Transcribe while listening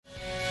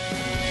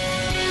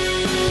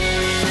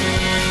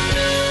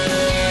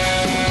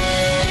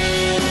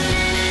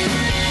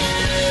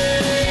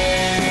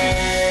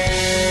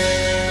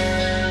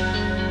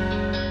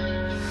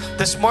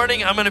This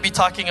morning, I'm going to be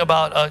talking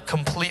about a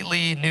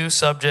completely new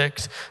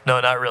subject.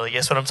 No, not really.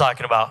 Guess what I'm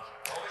talking about?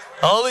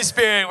 Holy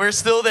Spirit. We're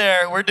still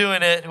there. We're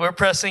doing it. We're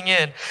pressing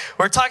in.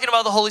 We're talking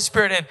about the Holy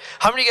Spirit. And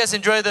how many of you guys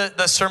enjoyed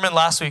the sermon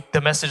last week, the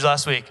message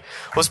last week?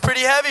 It was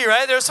pretty heavy,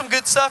 right? There was some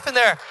good stuff in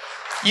there.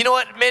 You know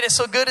what made it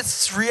so good?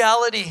 It's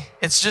reality.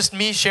 It's just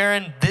me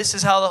sharing, this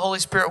is how the Holy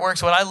Spirit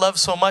works. What I loved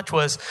so much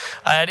was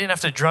I didn't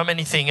have to drum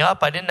anything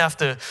up. I didn't have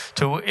to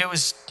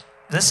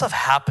this stuff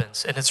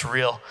happens and it's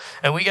real.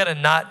 And we got to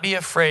not be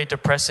afraid to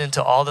press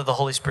into all that the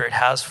Holy Spirit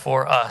has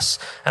for us.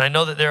 And I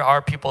know that there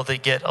are people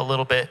that get a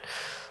little bit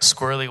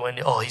squirrely when,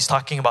 he's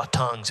talking about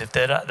tongues. If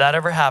that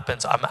ever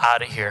happens, I'm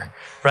out of here,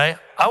 right?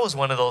 I was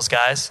one of those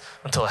guys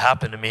until it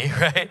happened to me,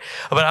 right?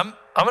 But I'm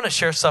going to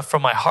share stuff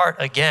from my heart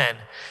again,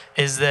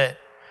 is that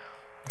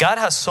God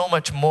has so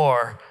much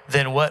more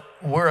than what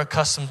we're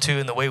accustomed to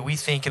and the way we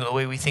think and the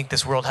way we think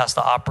this world has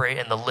to operate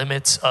and the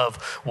limits of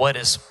what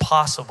is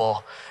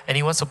possible. And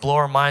he wants to blow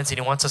our minds, and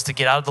he wants us to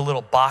get out of the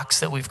little box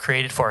that we've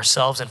created for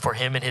ourselves and for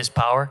him and his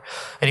power.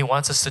 And he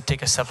wants us to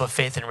take a step of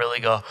faith and really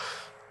go,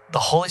 the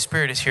Holy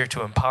Spirit is here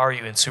to empower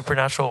you in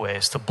supernatural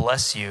ways, to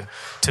bless you,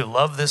 to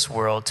love this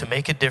world, to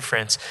make a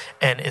difference.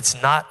 And it's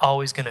not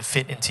always going to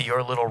fit into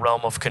your little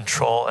realm of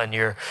control and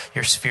your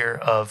sphere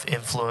of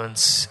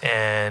influence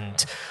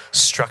and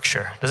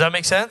structure. Does that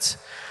make sense?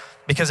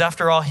 Because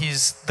after all,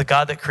 he's the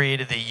God that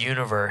created the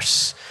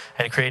universe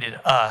and created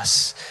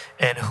us.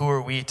 And who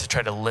are we to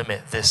try to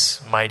limit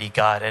this mighty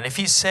God? And if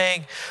he's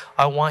saying,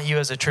 I want you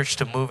as a church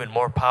to move in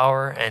more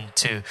power and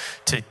to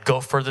go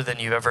further than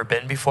you've ever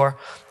been before,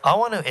 I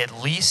want to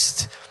at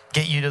least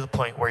get you to the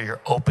point where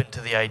you're open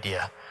to the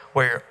idea,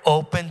 where you're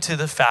open to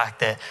the fact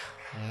that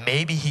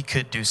maybe he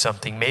could do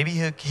something. Maybe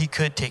he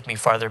could take me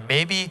farther.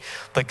 Maybe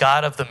the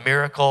God of the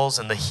miracles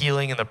and the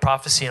healing and the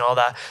prophecy and all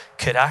that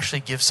could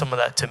actually give some of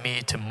that to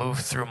me to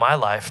move through my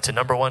life, to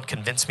number one,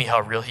 convince me how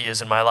real he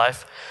is in my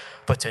life,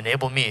 but to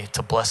enable me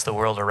to bless the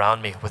world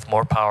around me with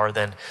more power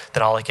than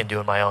all I can do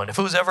on my own. If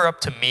it was ever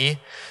up to me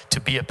to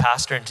be a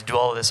pastor and to do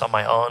all of this on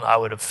my own, I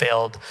would have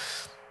failed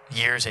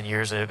years and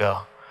years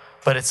ago.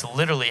 But it's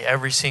literally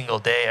every single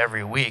day,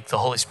 every week, the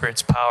Holy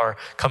Spirit's power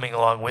coming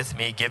along with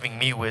me, giving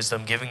me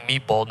wisdom, giving me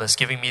boldness,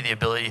 giving me the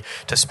ability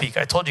to speak.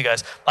 I told you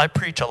guys, I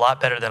preach a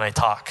lot better than I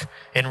talk.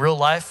 In real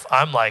life,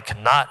 I'm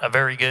like not a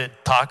very good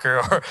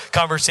talker or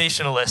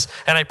conversationalist,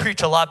 and I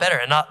preach a lot better.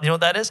 And you know what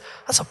that is?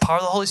 That's a power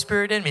of the Holy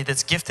Spirit in me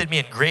that's gifted me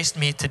and graced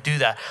me to do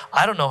that.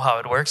 I don't know how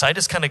it works. I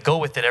just kind of go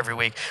with it every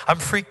week. I'm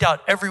freaked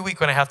out every week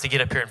when I have to get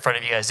up here in front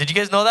of you guys. Did you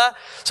guys know that?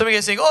 Some of you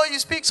guys think, you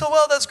speak so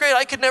well, that's great.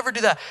 I could never do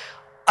that.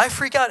 I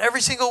freak out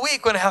every single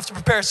week when I have to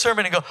prepare a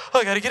sermon and go,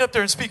 I got to get up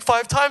there and speak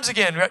 5 times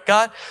again,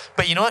 God.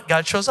 But you know what?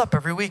 God shows up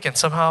every week, and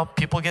somehow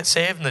people get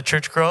saved and the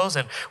church grows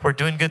and we're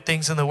doing good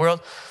things in the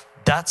world.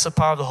 That's the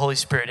power of the Holy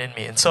Spirit in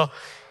me. And so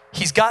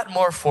he's got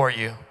more for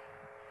you.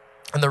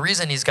 And the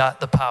reason he's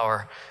got the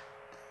power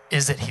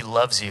is that he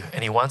loves you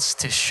and he wants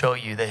to show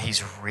you that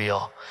he's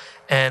real.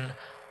 And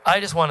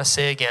I just want to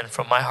say again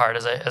from my heart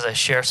as I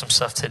share some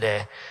stuff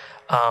today,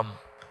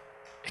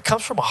 it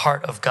comes from a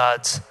heart of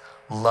God's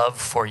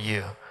love for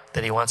you,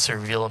 that he wants to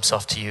reveal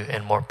himself to you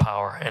in more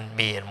power and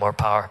me in more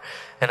power.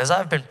 And as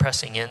I've been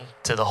pressing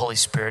into the Holy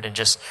Spirit and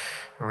just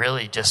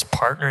really just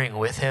partnering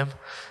with him,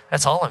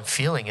 that's all I'm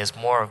feeling is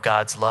more of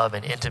God's love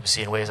and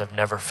intimacy in ways I've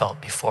never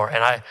felt before.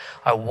 And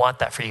I want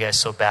that for you guys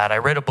so bad. I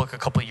read a book a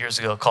couple years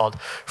ago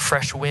called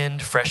Fresh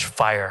Wind, Fresh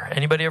Fire.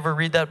 Anybody ever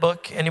read that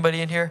book?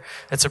 Anybody in here?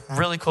 It's a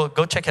really cool,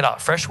 go check it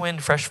out. Fresh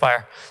Wind, Fresh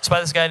Fire. It's by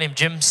this guy named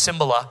Jim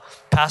Cymbala,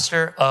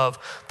 pastor of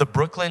the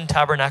Brooklyn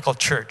Tabernacle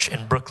Church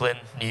in Brooklyn,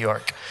 New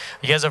York.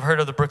 You guys have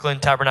heard of the Brooklyn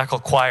Tabernacle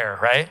Choir,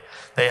 right?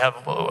 They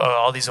have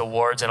all these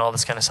awards and all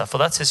this kind of stuff. Well,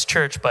 that's his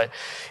church. But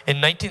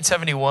in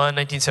 1971,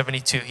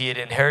 1972, he had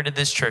inherited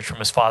this church from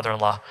his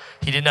father-in-law.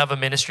 He didn't have a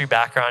ministry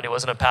background. He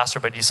wasn't a pastor,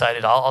 but he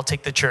decided, I'll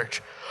take the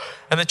church.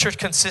 And the church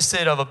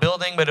consisted of a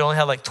building, but it only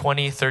had like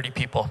 20, 30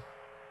 people.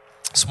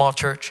 Small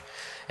church.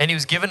 And he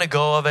was given a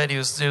go of it. He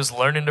was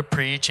learning to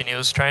preach, and he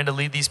was trying to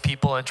lead these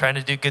people and trying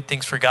to do good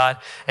things for God.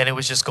 And it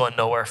was just going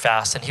nowhere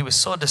fast. And he was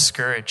so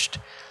discouraged.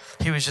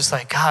 He was just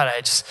like, God,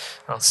 I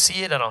don't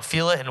see it. I don't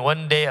feel it. And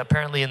one day,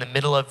 apparently in the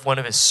middle of one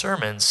of his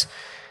sermons,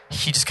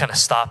 he just kind of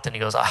stopped and he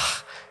goes,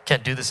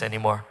 can't do this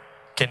anymore.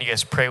 Can you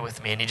guys pray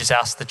with me? And he just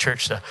asked the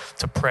church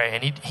to pray.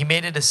 And he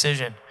made a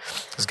decision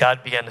as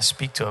God began to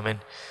speak to him and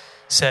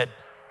said,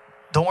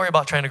 don't worry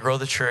about trying to grow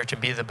the church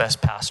and be the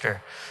best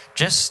pastor.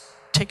 Just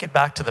take it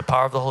back to the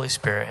power of the Holy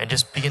Spirit and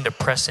just begin to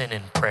press in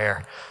prayer.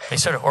 And he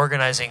started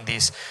organizing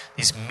these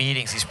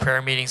meetings, these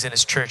prayer meetings in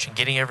his church and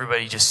getting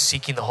everybody just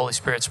seeking the Holy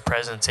Spirit's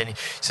presence. And he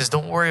says,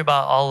 don't worry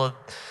about all of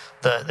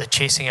the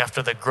chasing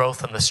after the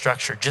growth and the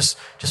structure. Just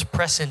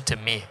press into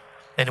me.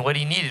 And what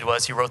he needed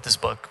was, he wrote this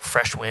book,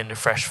 Fresh Wind,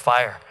 Fresh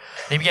Fire.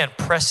 And he began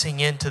pressing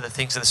into the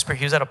things of the Spirit.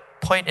 He was at a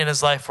point in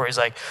his life where he's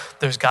like,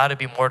 there's got to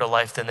be more to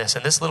life than this.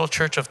 And this little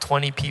church of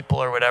 20 people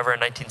or whatever in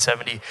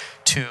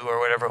 1972 or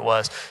whatever it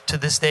was, to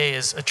this day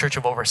is a church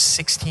of over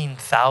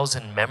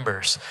 16,000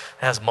 members.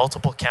 It has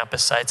multiple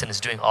campus sites and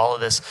is doing all of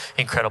this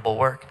incredible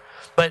work.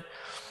 But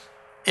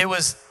it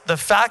was the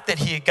fact that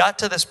he got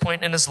to this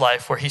point in his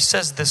life where he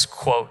says this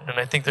quote, and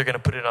I think they're going to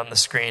put it on the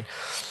screen.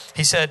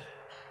 He said,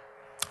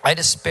 "I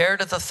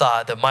despaired at the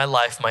thought that my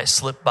life might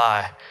slip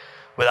by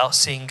without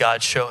seeing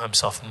God show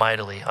himself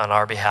mightily on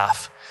our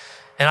behalf."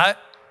 And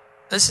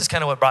this is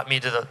kind of what brought me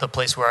to the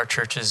place where our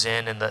church is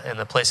in, and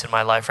the place in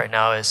my life right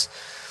now is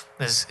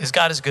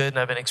God is good, and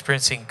I've been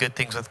experiencing good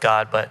things with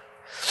God, but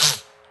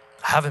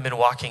I haven't been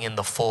walking in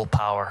the full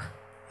power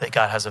that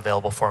God has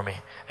available for me.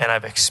 And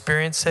I've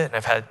experienced it, and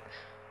I've had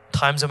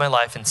times in my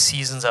life and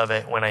seasons of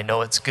it when I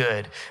know it's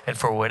good. And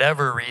for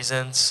whatever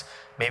reasons,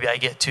 maybe I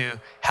get too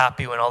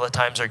happy when all the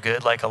times are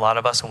good, like a lot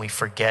of us, and we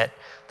forget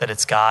that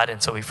it's God.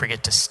 And so we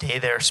forget to stay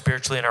there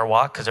spiritually in our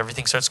walk because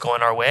everything starts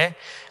going our way.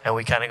 And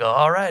we kind of go,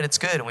 all right, it's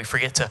good. And we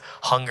forget to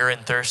hunger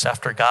and thirst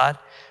after God.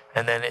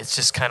 And then it's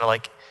just kind of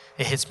like,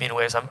 it hits me in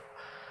ways.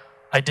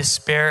 I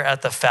despair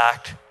at the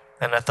fact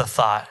and at the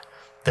thought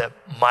that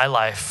my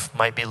life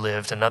might be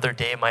lived, another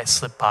day might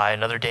slip by,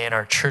 another day in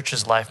our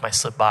church's life might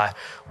slip by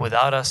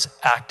without us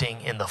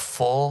acting in the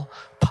full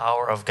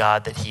power of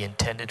God that he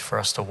intended for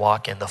us to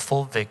walk in, the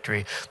full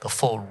victory, the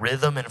full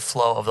rhythm and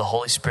flow of the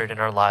Holy Spirit in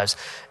our lives.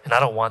 And I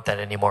don't want that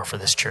anymore for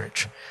this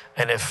church.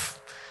 And if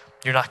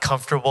you're not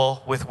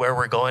comfortable with where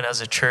we're going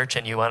as a church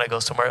and you want to go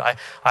somewhere,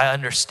 I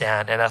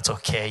understand, and that's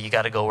okay. You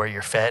got to go where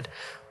you're fed.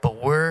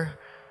 But we're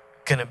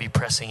going to be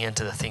pressing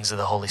into the things of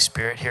the Holy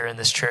Spirit here in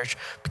this church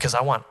because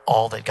I want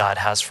all that God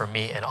has for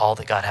me and all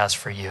that God has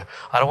for you.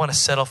 I don't want to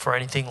settle for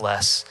anything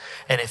less.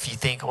 And if you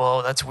think,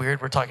 well, that's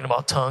weird, we're talking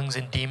about tongues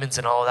and demons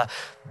and all of that,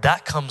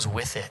 that comes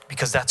with it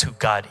because that's who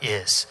God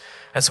is.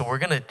 And so we're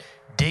going to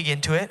dig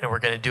into it, and we're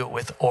going to do it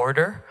with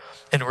order,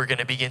 and we're going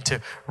to begin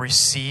to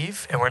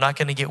receive, and we're not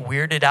going to get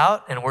weirded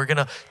out, and we're going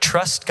to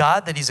trust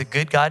God that he's a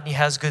good God and he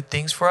has good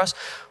things for us.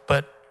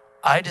 But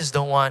I just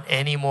don't want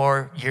any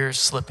more years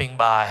slipping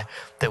by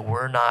that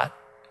we're not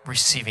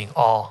receiving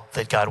all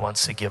that God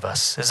wants to give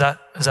us. Is that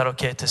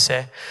okay to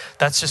say?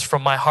 That's just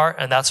from my heart,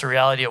 and that's the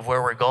reality of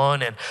where we're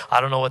going. And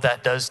I don't know what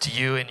that does to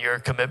you and your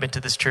commitment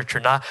to this church or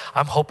not.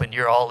 I'm hoping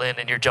you're all in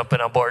and you're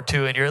jumping on board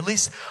too, and you're at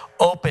least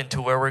open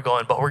to where we're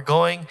going. But we're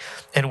going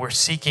and we're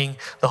seeking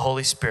the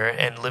Holy Spirit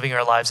and living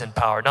our lives in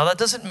power. Now, that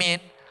doesn't mean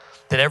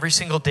that every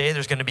single day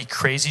there's going to be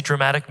crazy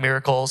dramatic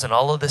miracles and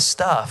all of this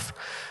stuff,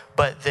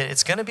 but that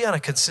it's going to be on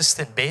a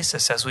consistent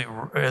basis as we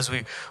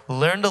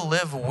learn to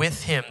live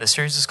with him. The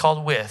series is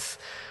called With,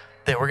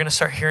 that we're going to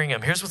start hearing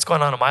him. Here's what's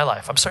going on in my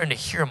life. I'm starting to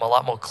hear him a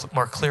lot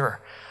more clearer.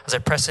 As I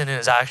press in and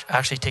as I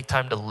actually take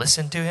time to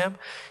listen to him,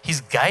 he's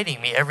guiding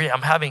me.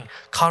 I'm having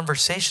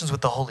conversations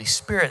with the Holy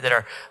Spirit that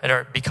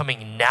are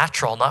becoming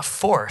natural, not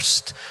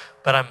forced,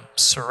 but I'm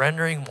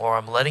surrendering more.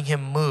 I'm letting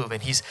him move,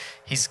 and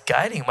he's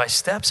guiding my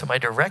steps and my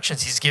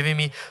directions. He's giving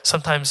me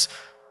sometimes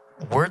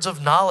words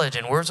of knowledge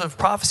and words of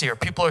prophecy, or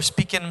people are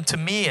speaking to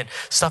me and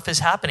stuff is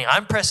happening.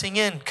 I'm pressing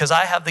in because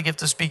I have the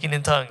gift of speaking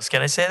in tongues.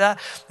 Can I say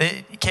that?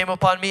 It came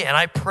upon me, and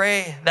I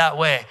pray that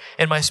way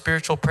in my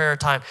spiritual prayer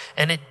time,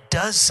 and it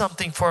does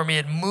something for me.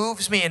 It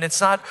moves me, and it's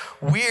not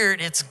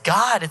weird. It's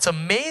God. It's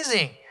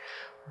amazing.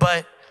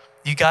 But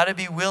you got to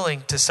be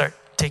willing to start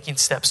taking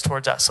steps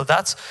towards that. So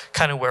that's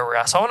kind of where we're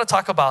at. So I want to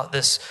talk about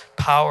this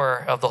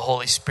power of the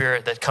Holy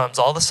Spirit that comes.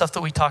 All the stuff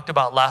that we talked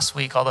about last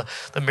week, all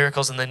the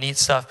miracles and the neat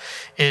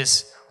stuff,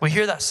 is we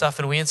hear that stuff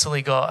and we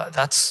instantly go,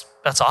 that's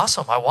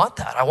awesome. I want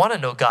that. I want to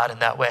know God in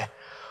that way.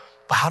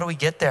 But how do we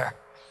get there?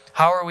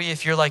 How are we,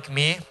 if you're like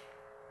me,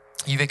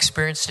 you've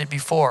experienced it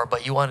before,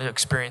 but you want to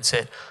experience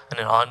it on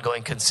an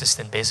ongoing,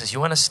 consistent basis. You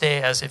want to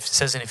stay, as it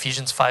says in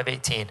Ephesians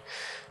 5:18,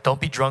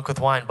 don't be drunk with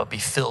wine, but be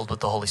filled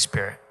with the Holy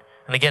Spirit.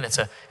 And again, it's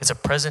a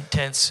present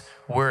tense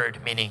word,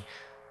 meaning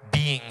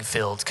being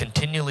filled,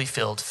 continually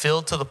filled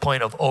to the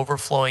point of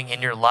overflowing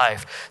in your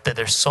life, that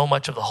there's so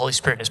much of the Holy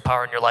Spirit and his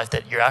power in your life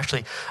that you're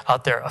actually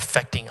out there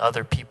affecting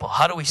other people.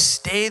 How do we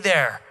stay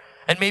there?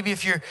 And maybe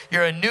if you're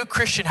a new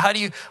Christian,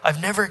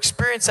 I've never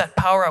experienced that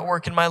power at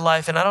work in my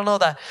life, and I don't know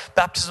that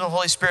baptism of the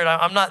Holy Spirit,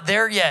 I'm not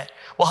there yet.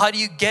 Well, how do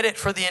you get it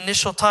for the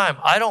initial time?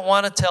 I don't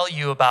want to tell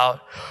you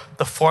about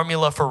the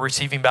formula for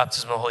receiving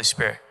baptism of the Holy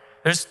Spirit.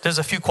 There's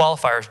a few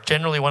qualifiers.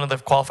 Generally, one of the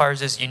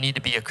qualifiers is you need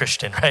to be a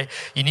Christian, right?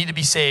 You need to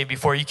be saved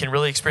before you can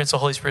really experience the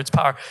Holy Spirit's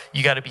power.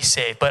 You got to be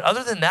saved. But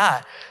other than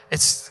that,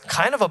 it's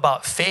kind of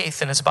about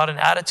faith, and it's about an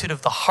attitude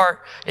of the heart.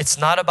 It's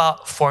not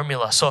about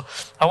formula. So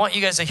I want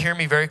you guys to hear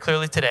me very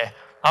clearly today.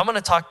 I'm going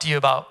to talk to you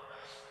about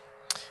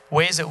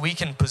ways that we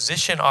can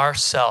position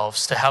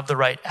ourselves to have the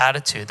right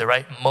attitude, the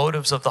right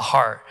motives of the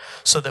heart,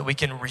 so that we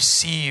can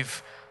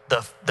receive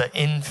the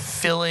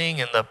infilling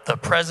and the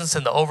presence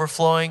and the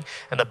overflowing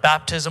and the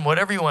baptism,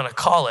 whatever you want to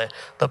call it,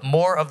 the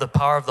more of the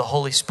power of the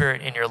Holy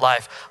Spirit in your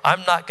life.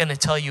 I'm not going to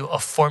tell you a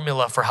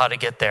formula for how to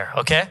get there,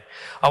 okay?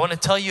 I want to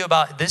tell you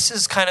about, this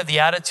is kind of the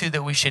attitude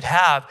that we should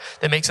have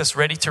that makes us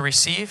ready to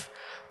receive.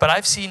 But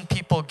I've seen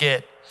people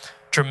get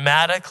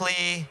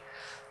dramatically,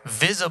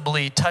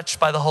 visibly touched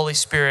by the Holy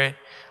Spirit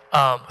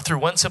through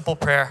one simple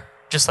prayer,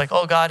 just like,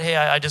 oh God, hey,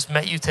 I just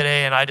met you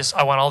today and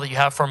I want all that you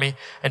have for me.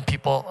 And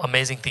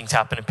amazing things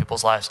happen in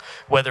people's lives.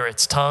 Whether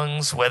it's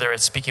tongues, whether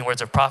it's speaking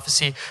words of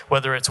prophecy,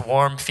 whether it's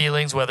warm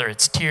feelings, whether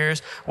it's tears,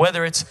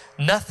 whether it's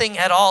nothing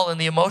at all in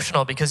the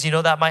emotional, because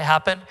that might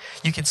happen.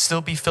 You can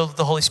still be filled with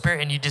the Holy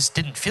Spirit and you just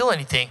didn't feel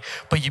anything,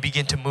 but you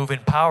begin to move in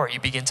power. You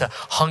begin to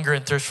hunger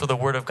and thirst for the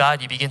word of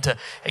God.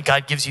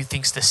 God gives you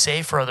things to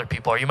say for other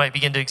people, or you might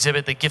begin to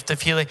exhibit the gift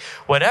of healing,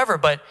 whatever.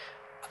 But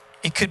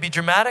it could be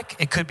dramatic,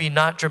 it could be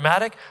not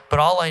dramatic, but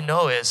all I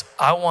know is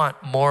I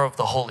want more of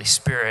the Holy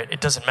Spirit.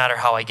 It doesn't matter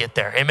how I get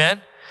there.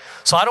 Amen?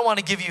 So I don't want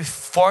to give you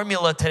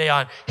formula today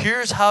on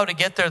here's how to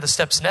get there, the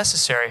steps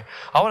necessary.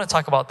 I want to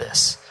talk about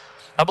this.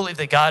 I believe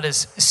that God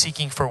is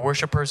seeking for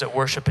worshipers that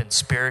worship in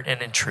spirit and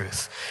in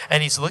truth.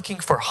 And he's looking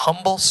for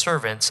humble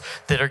servants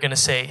that are going to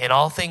say, in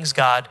all things,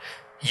 God,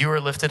 you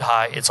are lifted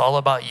high. It's all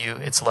about you.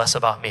 It's less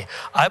about me.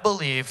 I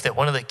believe that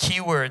one of the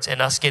key words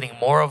in us getting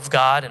more of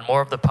God and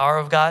more of the power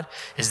of God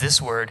is this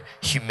word,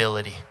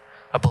 humility.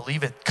 I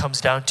believe it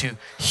comes down to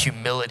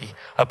humility.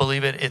 I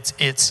believe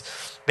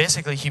it's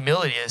basically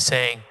humility is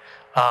saying,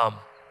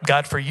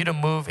 God, for you to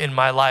move in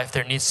my life,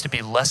 there needs to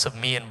be less of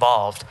me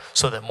involved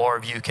so that more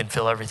of you can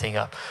fill everything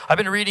up. I've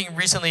been reading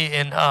recently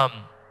in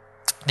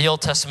the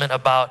Old Testament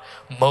about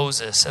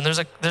Moses. And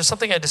there's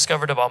something I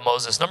discovered about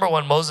Moses. Number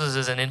one, Moses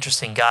is an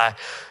interesting guy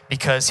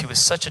because he was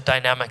such a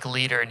dynamic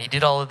leader and he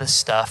did all of this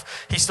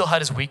stuff. He still had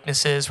his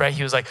weaknesses, right?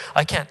 He was like,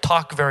 I can't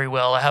talk very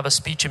well. I have a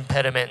speech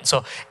impediment. And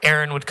so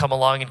Aaron would come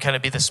along and kind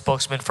of be the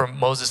spokesman for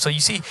Moses. So you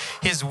see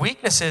his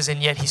weaknesses,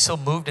 and yet he still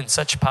moved in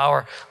such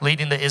power,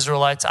 leading the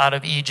Israelites out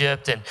of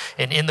Egypt and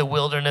in the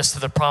wilderness to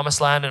the promised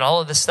land and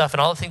all of this stuff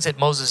and all the things that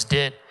Moses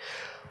did.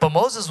 But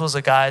Moses was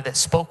a guy that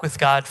spoke with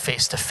God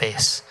face to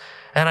face.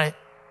 And I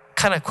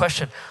kind of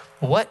question,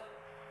 what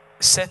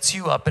sets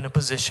you up in a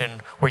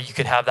position where you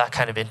could have that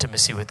kind of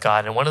intimacy with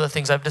God? And one of the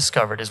things I've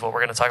discovered is what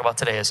we're going to talk about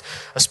today is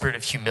a spirit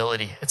of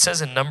humility. It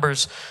says in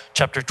Numbers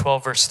chapter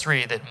 12, verse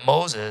 3, that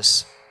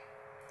Moses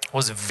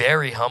was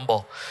very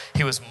humble.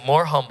 He was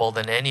more humble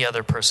than any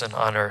other person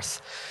on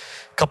earth.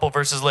 A couple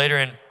verses later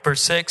in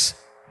verse 6,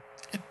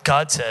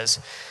 God says,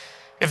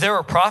 if there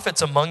were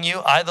prophets among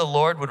you, I, the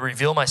Lord, would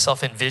reveal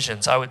myself in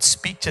visions. I would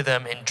speak to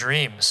them in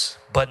dreams,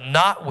 but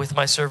not with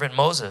my servant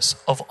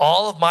Moses. Of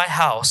all of my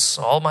house,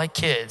 all my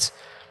kids,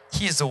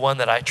 he is the one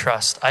that I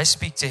trust. I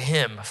speak to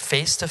him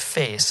face to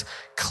face,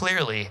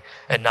 clearly,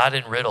 and not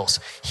in riddles.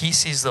 He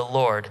sees the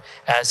Lord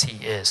as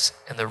he is.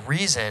 And the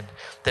reason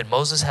that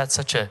Moses had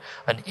such an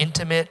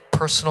intimate,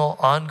 personal,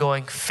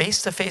 ongoing,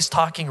 face-to-face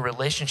talking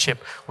relationship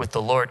with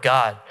the Lord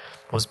God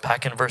was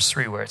back in verse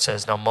 3 where it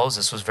says, now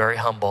Moses was very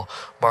humble,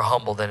 more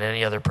humble than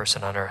any other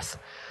person on earth.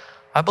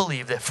 I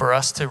believe that for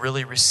us to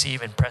really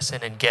receive and press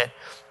in and get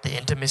the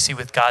intimacy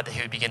with God, that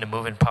he would begin to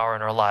move in power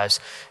in our lives,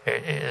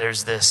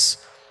 there's this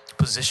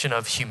position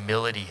of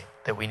humility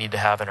that we need to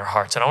have in our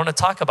hearts. And I want to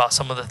talk about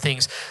some of the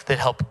things that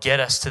help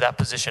get us to that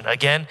position.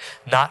 Again,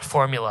 not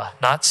formula,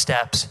 not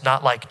steps,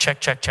 not like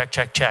check, check, check,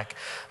 check, check.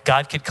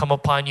 God could come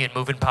upon you and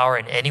move in power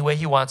in any way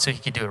he wants to. He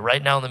could do it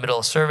right now in the middle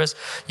of service,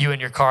 you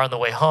in your car on the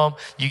way home,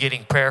 you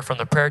getting prayer from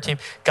the prayer team.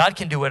 God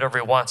can do whatever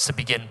he wants to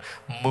begin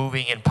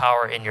moving in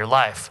power in your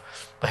life.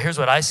 But here's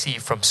what I see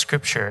from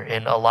scripture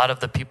in a lot of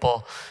the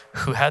people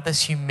who had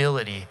this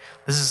humility.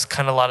 This is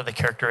kind of a lot of the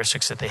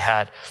characteristics that they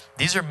had.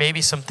 These are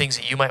maybe some things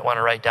that you might want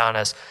to write down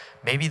as,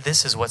 maybe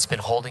this is what's been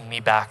holding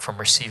me back from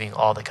receiving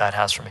all that God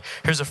has for me.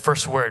 Here's the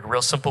first word,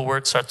 real simple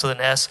word, starts with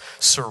an S,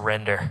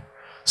 surrender.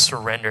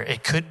 Surrender.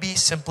 It could be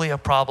simply a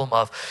problem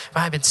of,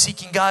 I've been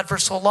seeking God for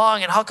so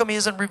long, and how come he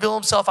doesn't reveal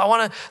himself? I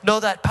want to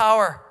know that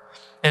power.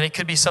 And it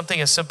could be something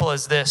as simple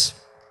as this.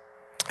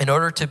 In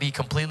order to be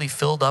completely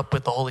filled up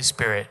with the Holy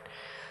Spirit,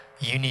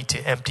 you need to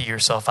empty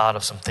yourself out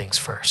of some things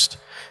first.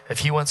 If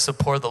he wants to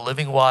pour the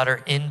living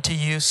water into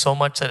you so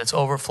much that it's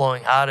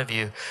overflowing out of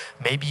you,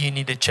 maybe you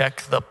need to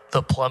check the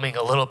plumbing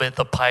a little bit,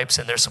 the pipes,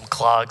 and there's some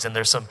clogs, and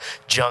there's some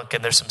junk,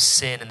 and there's some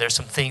sin, and there's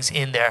some things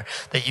in there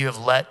that you have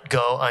let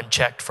go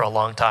unchecked for a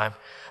long time.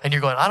 And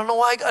you're going, I don't know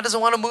why God doesn't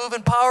want to move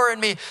in power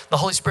in me. The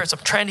Holy Spirit's, I'm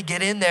trying to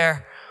get in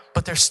there,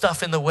 but there's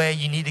stuff in the way.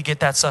 You need to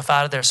get that stuff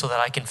out of there so that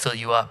I can fill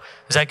you up.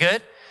 Is that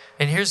good?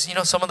 And here's,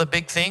 some of the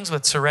big things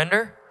with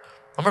surrender.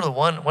 Remember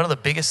one of the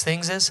biggest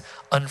things is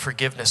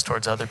unforgiveness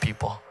towards other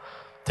people.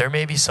 There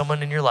may be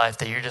someone in your life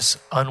that you're just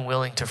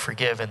unwilling to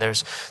forgive, and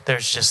there's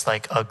just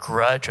like a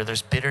grudge or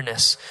there's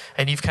bitterness,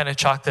 and you've kind of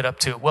chalked it up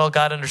to, well,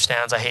 God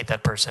understands, I hate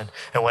that person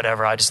and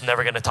whatever, I just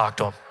never going to talk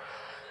to him.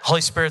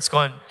 Holy Spirit's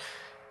going,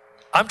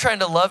 I'm trying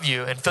to love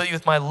you and fill you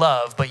with my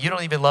love, but you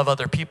don't even love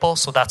other people,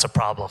 so that's a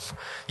problem.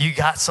 You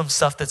got some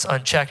stuff that's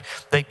unchecked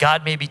that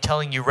God may be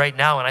telling you right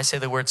now, and I say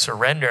the word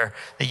surrender,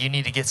 that you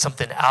need to get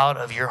something out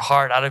of your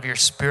heart, out of your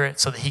spirit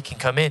so that he can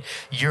come in.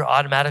 You're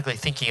automatically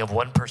thinking of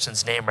one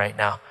person's name right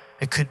now.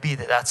 It could be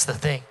that that's the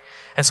thing.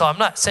 And so I'm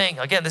not saying,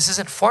 again, this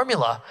isn't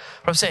formula,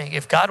 but I'm saying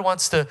if God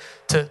wants to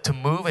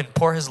move and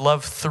pour his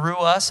love through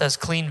us as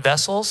clean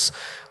vessels,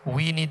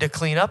 we need to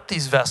clean up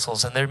these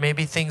vessels. And there may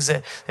be things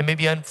that there may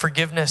be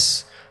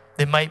unforgiveness.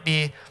 It might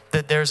be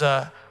that there's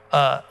an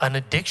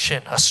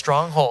addiction, a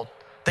stronghold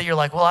that you're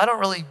like, well, I don't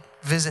really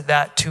visit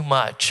that too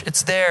much.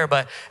 It's there,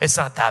 but it's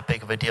not that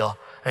big of a deal.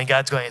 And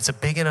God's going, it's a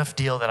big enough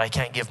deal that I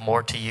can't give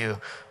more to you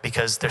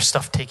because there's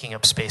stuff taking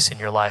up space in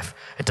your life.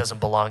 It doesn't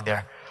belong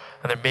there.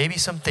 And there may be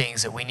some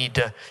things that we need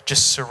to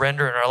just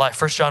surrender in our life.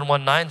 1 John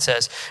 1:9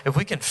 says, if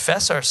we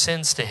confess our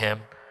sins to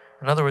him,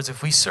 in other words,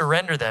 if we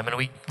surrender them and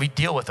we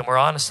deal with them, we're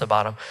honest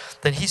about them,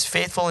 then he's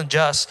faithful and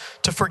just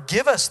to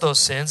forgive us those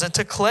sins and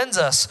to cleanse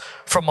us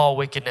from all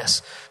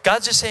wickedness.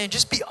 God's just saying,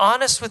 just be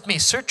honest with me.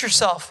 Search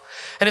yourself.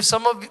 And if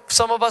some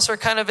of us are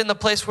kind of in the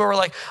place where we're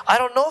like, I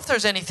don't know if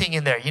there's anything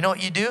in there. You know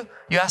what you do?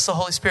 You ask the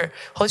Holy Spirit,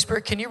 Holy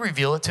Spirit, can you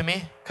reveal it to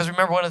me? Because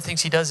remember, one of the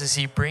things he does is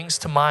he brings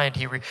to mind,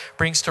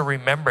 brings to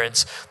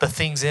remembrance the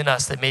things in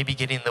us that may be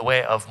getting in the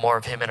way of more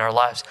of him in our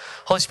lives.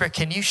 Holy Spirit,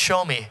 can you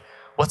show me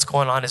what's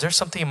going on? Is there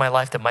something in my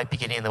life that might be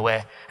getting in the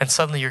way? And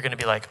suddenly you're going to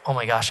be like, oh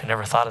my gosh, I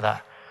never thought of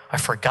that. I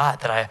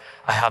forgot that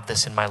I have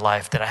this in my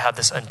life, that I have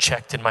this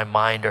unchecked in my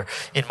mind or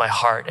in my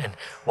heart. And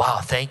wow,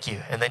 thank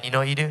you. And then you know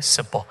what you do?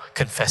 Simple.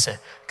 Confess it.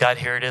 God,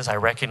 here it is. I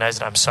recognize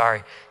it. I'm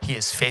sorry. He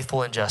is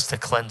faithful and just to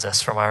cleanse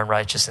us from our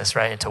unrighteousness,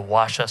 right? And to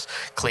wash us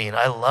clean.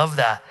 I love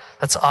that.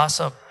 That's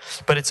awesome.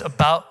 But it's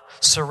about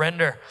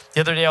surrender.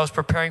 The other day I was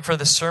preparing for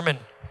this sermon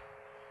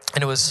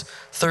and it was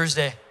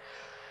Thursday.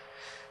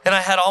 And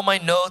I had all my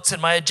notes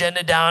and my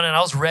agenda down and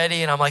I was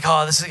ready and I'm like,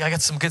 I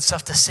got some good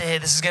stuff to say.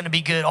 This is going to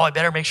be good. I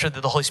better make sure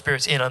that the Holy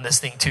Spirit's in on this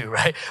thing too,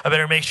 right? I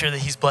better make sure that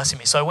he's blessing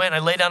me. So I went and I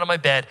lay down on my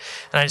bed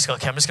and I just go,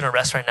 okay, I'm just going to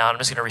rest right now. I'm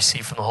just going to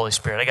receive from the Holy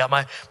Spirit. I got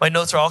my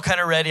notes are all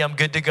kind of ready. I'm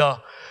good to go.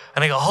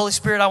 And I go, Holy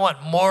Spirit, I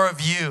want more of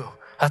you.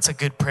 That's a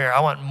good prayer. I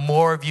want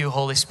more of you,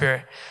 Holy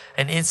Spirit.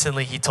 And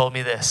instantly he told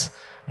me this,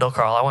 no,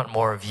 Carl, I want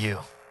more of you.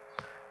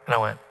 And I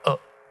went,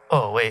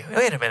 oh, wait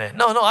a minute.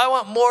 No, I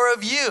want more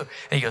of you.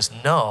 And he goes,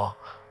 no,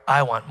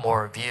 I want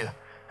more of you.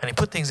 And he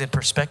put things in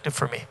perspective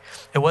for me.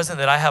 It wasn't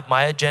that I have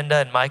my agenda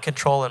and my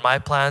control and my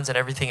plans and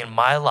everything in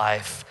my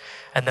life,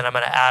 and then I'm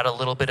going to add a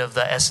little bit of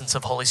the essence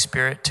of Holy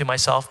Spirit to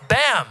myself.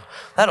 Bam!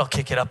 That'll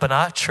kick it up a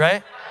notch,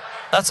 right?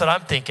 That's what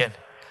I'm thinking.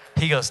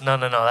 He goes, no,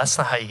 that's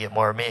not how you get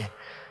more of me.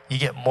 You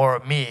get more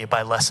of me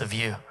by less of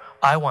you.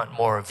 I want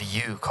more of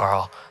you,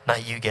 Carl,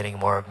 not you getting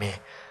more of me.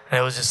 And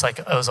it was just like,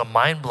 it was a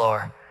mind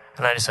blower.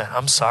 And I just said,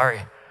 I'm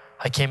sorry.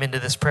 I came into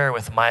this prayer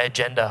with my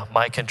agenda,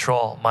 my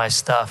control, my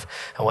stuff.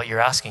 And what you're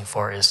asking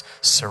for is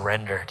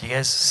surrender. Do you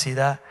guys see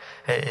that?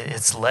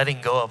 It's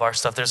letting go of our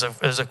stuff. There's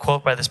a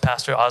quote by this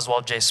pastor,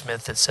 Oswald J.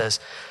 Smith, that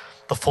says,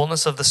 the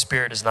fullness of the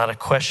Spirit is not a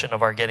question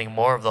of our getting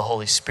more of the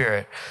Holy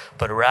Spirit,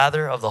 but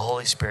rather of the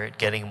Holy Spirit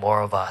getting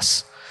more of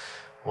us.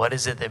 What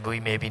is it that we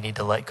maybe need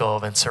to let go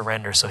of and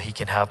surrender so he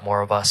can have more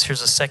of us?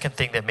 Here's a second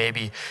thing that may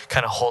be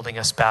kind of holding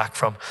us back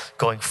from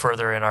going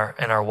further in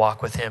our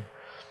walk with him.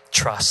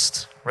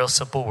 Trust. Real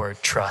simple word,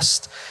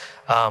 trust.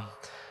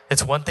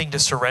 It's one thing to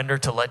surrender,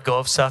 to let go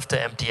of stuff,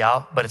 to empty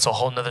out, but it's a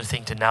whole nother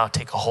thing to now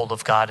take a hold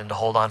of God and to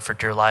hold on for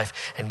dear life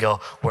and go,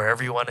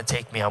 wherever you want to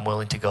take me, I'm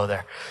willing to go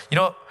there. You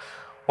know,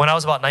 when I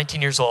was about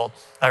 19 years old,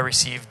 I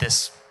received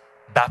this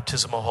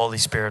baptism of Holy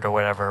Spirit or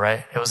whatever,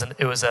 right?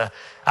 It was a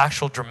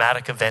actual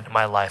dramatic event in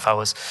my life. I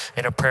was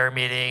in a prayer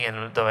meeting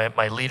and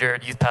my leader,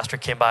 youth pastor,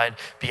 came by and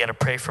began to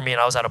pray for me,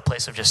 and I was at a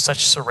place of just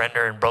such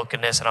surrender and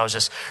brokenness, and I was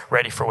just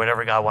ready for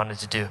whatever God wanted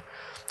to do.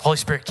 The Holy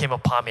Spirit came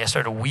upon me. I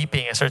started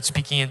weeping. I started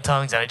speaking in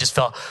tongues, and I just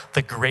felt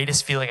the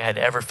greatest feeling I had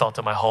ever felt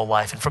in my whole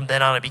life. And from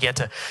then on, I began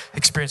to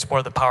experience more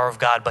of the power of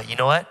God. But you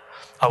know what?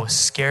 I was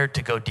scared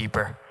to go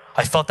deeper.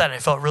 I felt that, and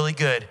it felt really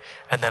good,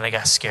 and then I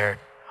got scared.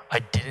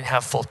 I didn't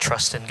have full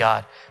trust in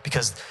God,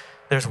 because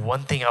there's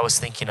one thing I was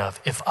thinking of.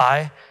 If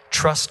I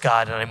trust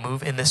God and I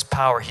move in this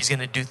power, he's going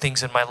to do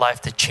things in my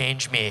life to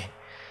change me.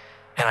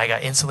 And I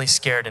got instantly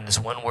scared, and this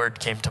one word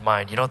came to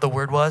mind. You know what the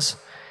word was?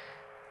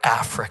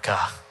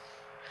 Africa.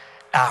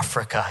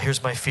 Africa.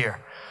 Here's my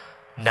fear.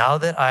 Now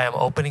that I am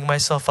opening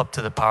myself up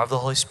to the power of the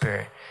Holy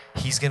Spirit,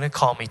 he's going to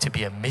call me to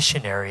be a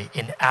missionary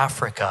in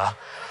Africa.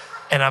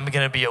 And I'm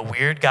going to be a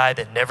weird guy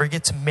that never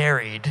gets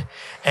married.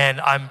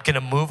 And I'm going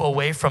to move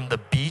away from the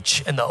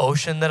beach and the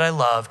ocean that I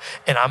love.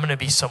 And I'm going to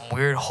be some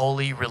weird,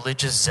 holy,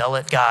 religious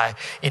zealot guy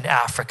in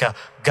Africa.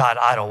 God,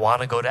 I don't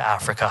want to go to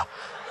Africa.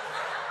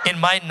 In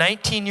my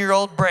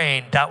 19-year-old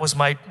brain, that was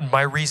my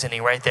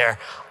reasoning right there.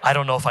 I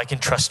don't know if I can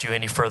trust you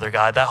any further,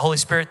 God. That Holy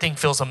Spirit thing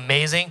feels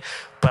amazing,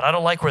 but I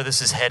don't like where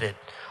this is headed.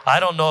 I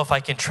don't know if I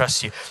can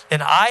trust you.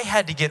 And I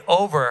had to get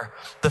over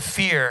the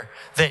fear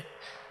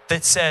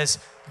that says,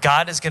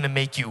 God is going to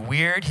make you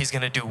weird. He's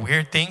going to do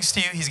weird things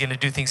to you. He's going to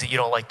do things that you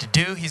don't like to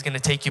do. He's going to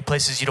take you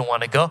places you don't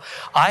want to go.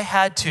 I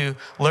had to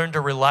learn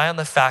to rely on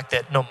the fact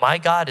that, no, my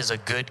God is a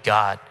good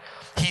God.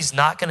 He's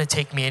not going to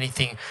take me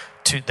anything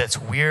that's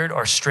weird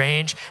or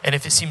strange. And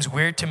if it seems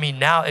weird to me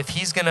now, if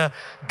he's going to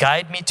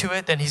guide me to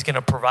it, then he's going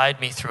to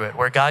provide me through it.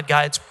 Where God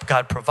guides,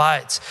 God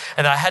provides.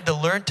 And I had to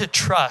learn to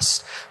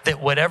trust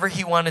that whatever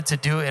he wanted to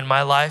do in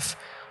my life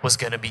was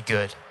going to be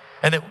good.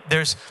 And that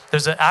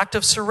there's an act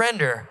of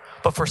surrender,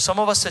 But for some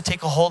of us to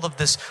take a hold of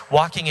this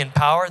walking in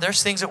power,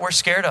 there's things that we're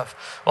scared of.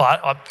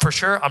 Well, for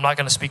sure, I'm not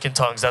going to speak in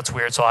tongues. That's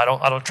weird. So I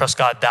don't trust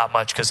God that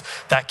much because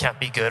that can't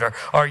be good.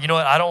 Or you know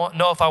what? I don't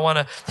know if I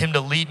want him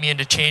to lead me and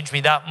to change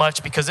me that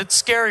much because it's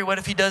scary. What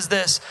if he does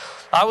this?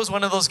 I was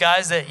one of those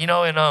guys that, in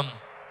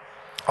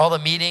all the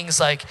meetings,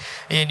 like,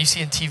 and you see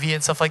in TV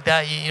and stuff like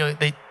that,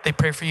 they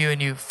pray for you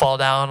and you fall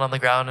down on the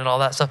ground and all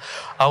that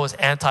stuff. I was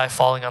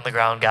anti-falling on the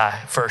ground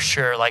guy for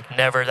sure. Like,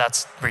 never.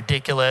 That's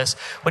ridiculous.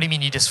 What do you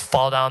mean you just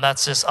fall down?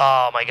 That's just,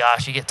 oh my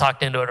gosh, you get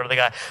talked into it or the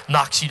guy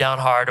knocks you down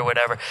hard or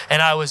whatever.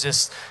 And I was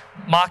just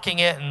mocking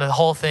it and the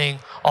whole thing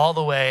all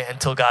the way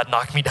until God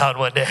knocked me down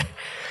one day.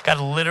 God,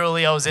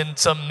 literally, I was in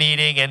some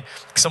meeting and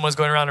someone was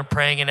going around and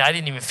praying and I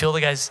didn't even feel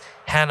the guy's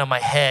hand on my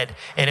head.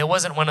 And it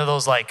wasn't one of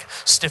those like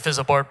stiff as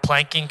a board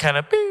planking kind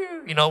of,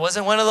 it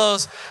wasn't one of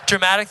those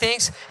dramatic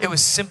things. It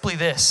was simply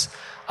this.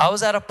 I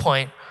was at a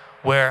point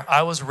where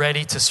I was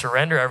ready to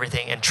surrender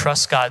everything and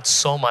trust God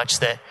so much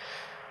that,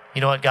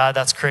 you know what, God,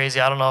 that's crazy.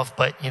 I don't know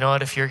but you know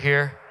what, if you're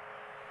here,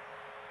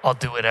 I'll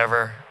do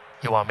whatever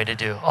you want me to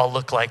do. I'll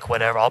look like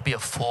whatever. I'll be a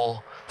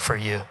fool for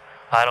you.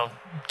 I don't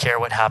care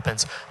what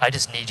happens. I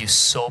just need you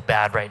so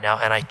bad right now,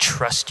 and I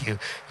trust you.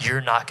 You're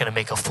not going to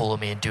make a fool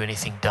of me and do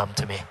anything dumb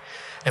to me.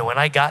 And when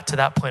I got to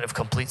that point of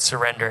complete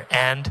surrender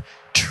and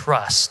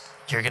trust,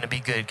 you're going to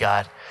be good,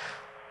 God.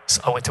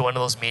 So I went to one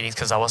of those meetings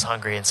because I was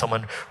hungry, and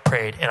someone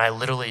prayed, and I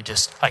literally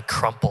I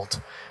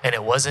crumpled. And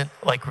it wasn't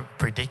like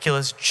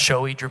ridiculous,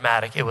 showy,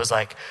 dramatic. It was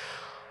like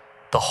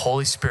the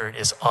Holy Spirit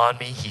is on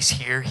me. He's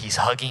here. He's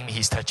hugging me.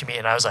 He's touching me.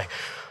 And I was like,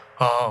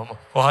 well,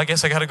 I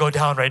guess I got to go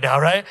down right now,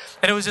 right?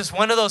 And it was just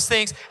one of those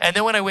things. And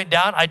then when I went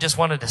down, I just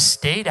wanted to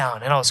stay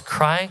down. And I was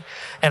crying.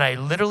 And I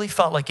literally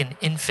felt like an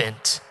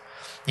infant,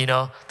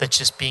 that's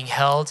just being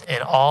held.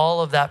 And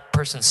all of that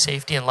person's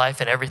safety and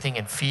life and everything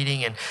and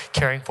feeding and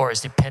caring for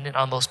is dependent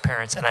on those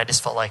parents. And I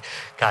just felt like,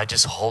 God,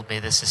 just hold me.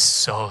 This is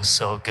so,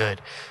 so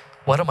good.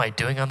 What am I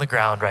doing on the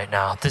ground right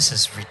now? This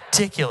is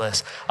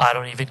ridiculous. I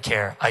don't even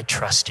care. I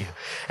trust you.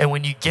 And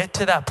when you get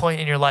to that point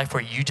in your life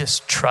where you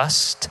just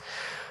trust,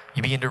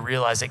 you begin to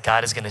realize that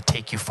God is going to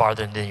take you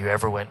farther than you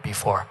ever went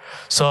before.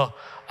 So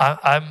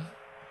I'm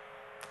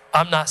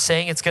not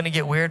saying it's going to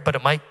get weird, but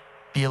it might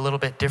be a little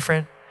bit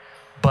different.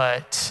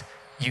 But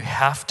you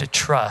have to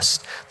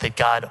trust that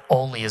God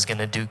only is going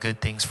to do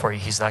good things for you.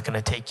 He's not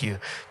going to take you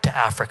to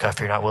Africa if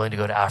you're not willing to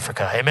go to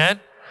Africa. Amen?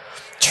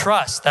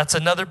 Trust. That's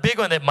another big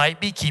one that might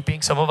be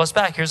keeping some of us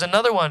back. Here's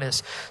another one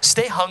is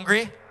stay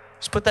hungry.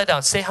 Just put that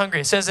down. Stay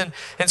hungry. It says in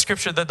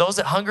Scripture that those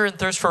that hunger and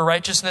thirst for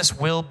righteousness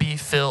will be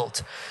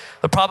filled.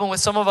 The problem with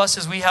some of us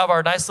is we have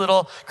our nice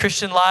little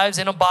Christian lives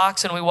in a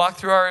box and we walk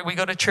through we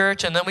go to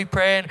church and then we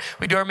pray and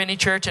we do our mini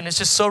church and it's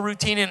just so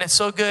routine and it's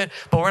so good,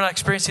 but we're not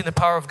experiencing the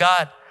power of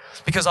God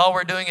because all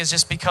we're doing is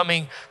just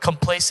becoming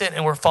complacent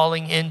and we're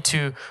falling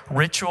into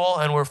ritual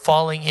and we're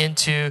falling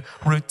into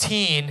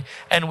routine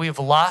and we've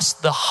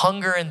lost the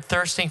hunger and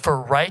thirsting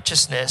for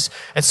righteousness,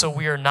 and so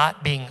we are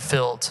not being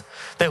filled.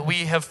 That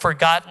we have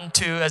forgotten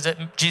to, as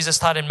Jesus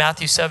taught in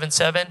Matthew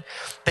 7:7,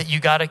 that you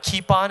got to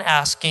keep on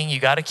asking, you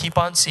got to keep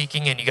on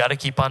seeking, and you got to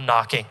keep on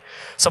knocking.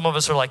 Some of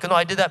us are like, no,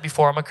 I did that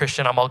before. I'm a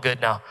Christian. I'm all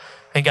good now.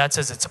 And God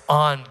says it's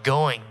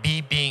ongoing.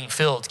 Be being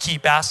filled.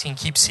 Keep asking,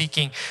 keep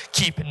seeking,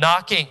 keep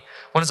knocking.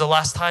 When was the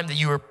last time that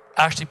you were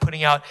actually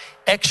putting out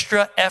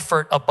extra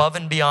effort above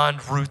and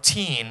beyond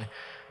routine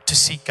to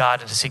seek God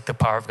and to seek the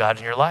power of God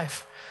in your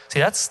life? See,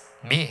 that's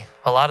me.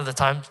 A lot of the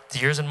time, the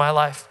years in my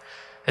life,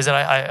 is that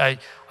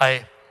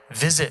I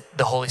visit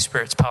the Holy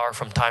Spirit's power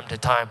from time to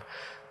time,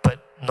 but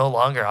no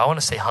longer. I want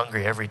to stay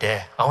hungry every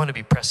day. I want to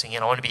be pressing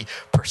in. I want to be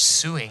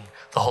pursuing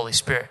the Holy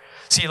Spirit.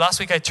 See, last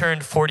week I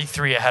turned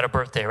 43. I had a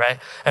birthday, right?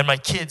 And my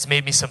kids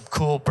made me some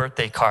cool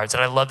birthday cards,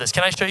 and I love this.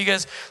 Can I show you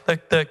guys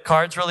the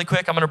cards really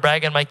quick? I'm going to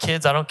brag on my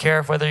kids. I don't care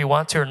if whether you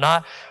want to or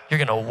not. You're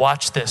going to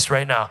watch this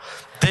right now.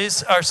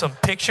 These are some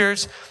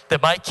pictures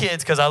that my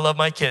kids, because I love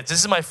my kids. This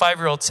is my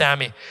 5-year-old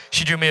Sammy.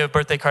 She drew me a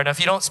birthday card. Now, if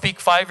you don't speak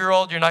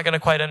 5-year-old, you're not going to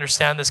quite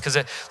understand this because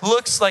it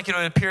looks like it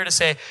would appear to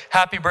say,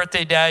 happy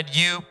birthday, Dad.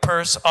 You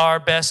purse are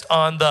best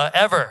on the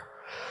ever.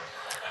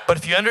 But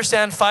if you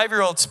understand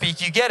 5-year-old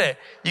speak, you get it.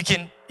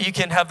 You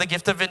can have the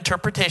gift of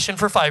interpretation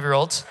for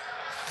 5-year-olds.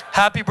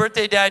 Happy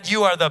birthday, Dad.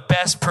 You are the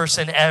best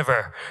person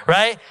ever,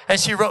 right? And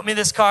she wrote me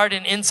this card,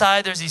 and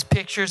inside there's these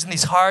pictures and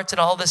these hearts and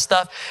all this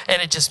stuff,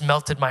 and it just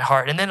melted my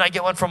heart. And then I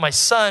get one from my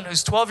son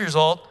who's 12 years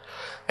old,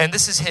 and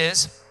this is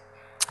his.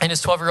 In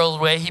his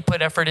 12-year-old way, he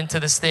put effort into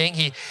this thing.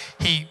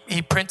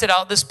 He printed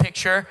out this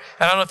picture.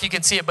 I don't know if you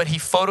can see it, but he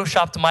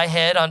photoshopped my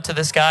head onto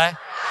this guy.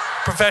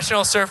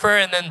 Professional surfer,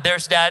 and then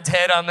there's Dad's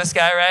head on this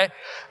guy, right?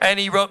 And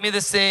he wrote me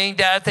this thing,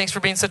 Dad, thanks for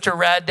being such a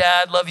rad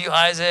dad. Love you,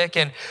 Isaac.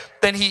 And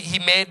then he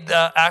made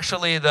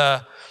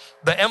the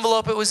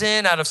envelope it was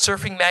in out of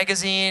Surfing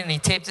Magazine, and he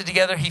taped it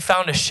together. He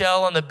found a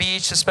shell on the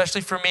beach,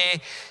 especially for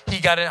me. He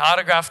got an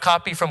autographed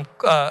copy from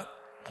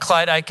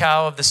Clyde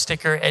Aikau of the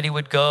sticker, Eddie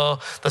Would Go,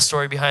 the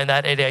story behind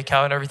that, Eddie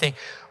Aikau and everything.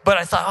 But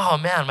I thought, oh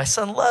man, my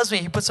son loves me.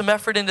 He put some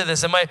effort into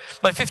this. And my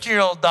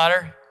 15-year-old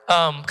daughter,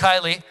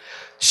 Kylie,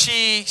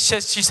 she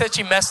said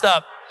she messed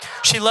up.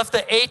 She left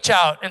the H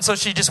out, and so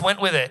she just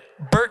went with it.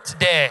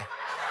 Birthday.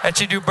 And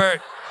she'd do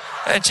Bert.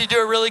 And she'd do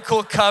a really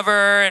cool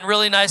cover and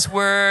really nice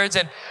words.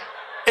 And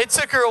it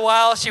took her a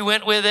while. She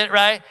went with it,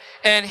 right?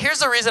 And here's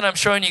the reason I'm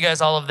showing you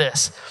guys all of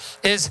this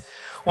is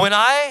when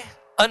I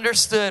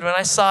understood, when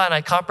I saw and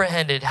I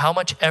comprehended how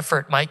much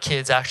effort my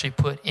kids actually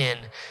put in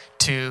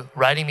to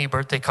writing me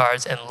birthday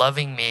cards and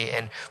loving me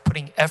and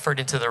putting effort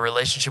into the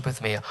relationship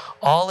with me,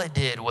 all it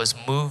did was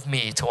move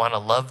me to want to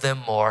love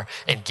them more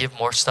and give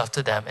more stuff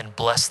to them and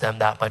bless them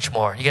that much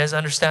more. You guys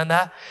understand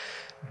that?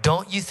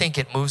 Don't you think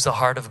it moves the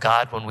heart of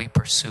God when we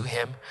pursue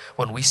him,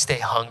 when we stay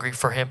hungry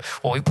for him,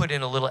 when we put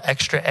in a little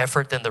extra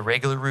effort than the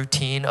regular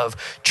routine of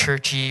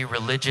churchy,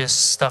 religious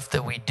stuff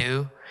that we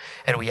do,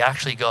 and we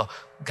actually go,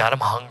 God, I'm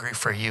hungry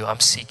for you. I'm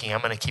seeking.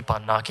 I'm going to keep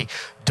on knocking.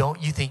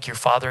 Don't you think your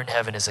Father in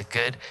heaven is a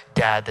good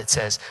dad that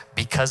says,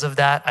 because of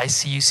that, I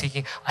see you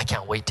seeking. I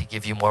can't wait to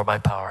give you more of my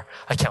power.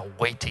 I can't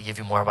wait to give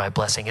you more of my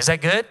blessing. Is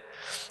that good?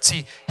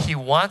 See, he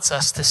wants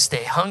us to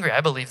stay hungry.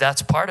 I believe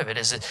that's part of it,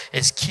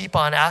 is keep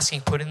on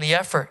asking, put in the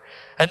effort.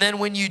 And then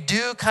when you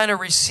do kind of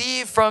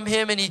receive from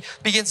him and he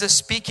begins to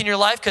speak in your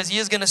life, because he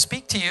is going to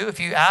speak to you if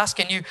you ask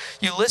and you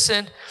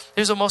listen,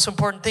 here's the most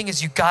important thing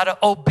is you got to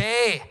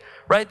obey.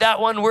 Write that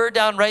one word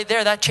down right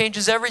there. That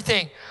changes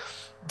everything.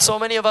 So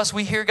many of us,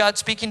 we hear God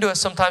speaking to us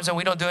sometimes and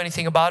we don't do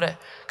anything about it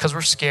because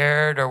we're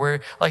scared or we're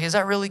like, is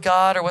that really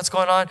God or what's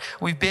going on?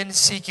 We've been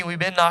seeking, we've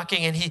been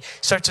knocking, and he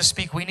starts to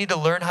speak. We need to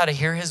learn how to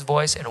hear his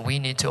voice and we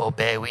need to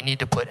obey. We need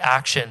to put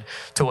action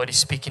to what he's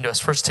speaking to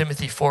us. 1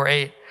 Timothy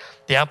 4:8,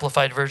 the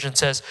Amplified Version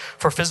says,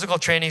 for physical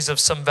training is of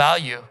some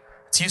value.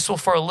 It's useful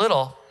for a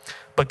little,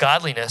 but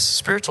godliness,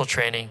 spiritual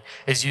training,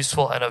 is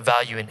useful and of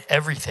value in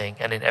everything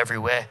and in every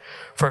way.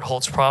 For it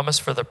holds promise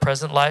for the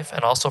present life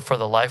and also for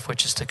the life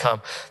which is to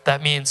come.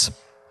 That means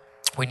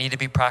we need to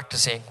be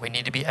practicing. We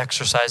need to be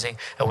exercising.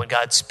 And when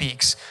God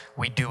speaks,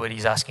 we do what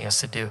he's asking us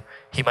to do.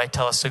 He might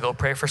tell us to go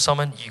pray for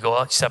someone. You go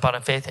out, step out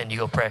in faith, and you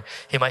go pray.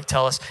 He might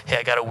tell us, hey,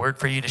 I got a word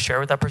for you to share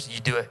with that person. You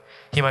do it.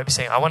 He might be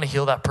saying, I want to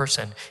heal that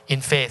person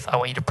in faith. I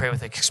want you to pray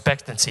with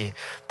expectancy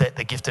that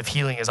the gift of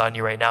healing is on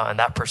you right now and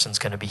that person's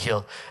going to be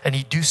healed. And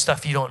you do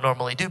stuff you don't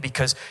normally do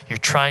because you're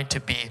trying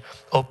to be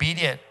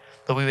obedient.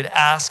 That we would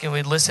ask and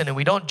we'd listen and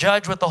we don't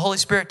judge what the Holy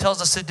Spirit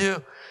tells us to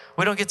do.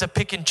 We don't get to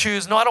pick and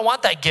choose. No, I don't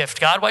want that gift,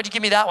 God. Why'd you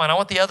give me that one? I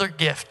want the other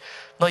gift.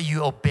 No,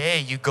 you obey.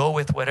 You go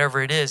with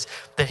whatever it is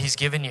that he's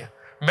given you.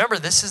 Remember,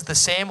 this is the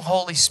same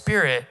Holy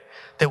Spirit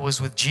that was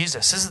with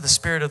Jesus. This is the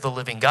Spirit of the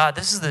living God.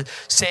 This is the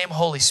same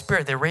Holy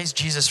Spirit that raised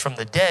Jesus from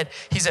the dead.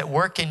 He's at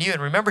work in you.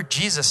 And remember,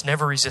 Jesus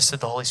never resisted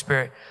the Holy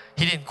Spirit.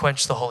 He didn't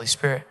quench the Holy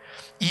Spirit.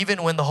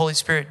 Even when the Holy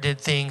Spirit did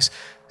things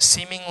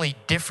seemingly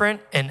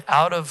different and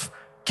out of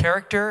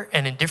character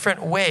and in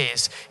different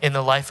ways in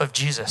the life of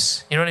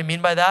Jesus. You know what I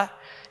mean by that?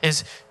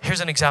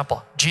 Here's an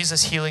example.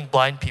 Jesus healing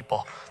blind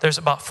people. There's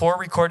about 4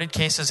 recorded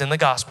cases in the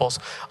Gospels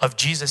of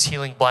Jesus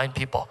healing blind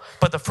people.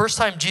 But the first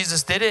time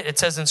Jesus did it, it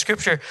says in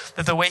Scripture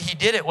that the way he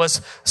did it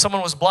was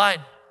someone was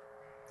blind.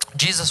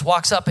 Jesus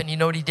walks up and you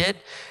know what he did?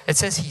 It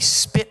says he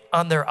spit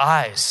on their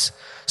eyes.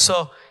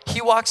 So he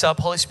walks up,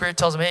 Holy Spirit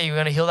tells him, hey, you're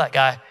going to heal that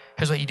guy.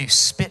 Here's what you do,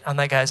 spit on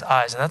that guy's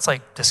eyes. And that's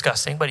like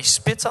disgusting, but he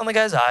spits on the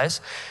guy's eyes.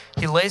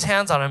 He lays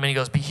hands on him and he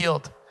goes, be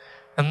healed.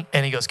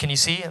 And he goes, can you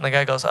see? And the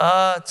guy goes,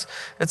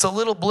 it's a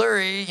little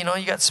blurry. You know,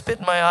 you got spit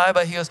in my eye,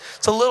 but he goes,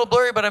 it's a little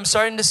blurry, but I'm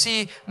starting to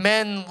see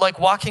men like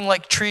walking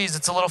like trees.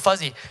 It's a little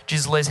fuzzy.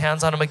 Jesus lays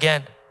hands on him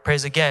again,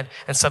 prays again,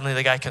 and suddenly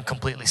the guy can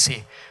completely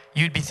see.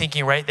 You'd be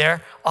thinking right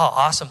there, oh,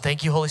 awesome.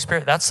 Thank you, Holy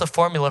Spirit. That's the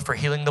formula for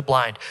healing the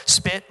blind.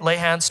 Spit, lay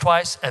hands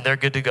twice, and they're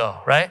good to go,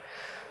 right?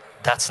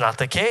 That's not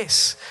the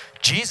case.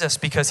 Jesus,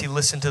 because he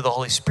listened to the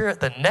Holy Spirit,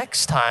 the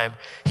next time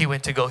he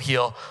went to go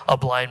heal a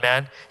blind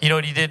man, you know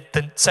what he did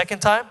the second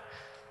time?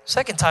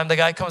 Second time, the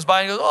guy comes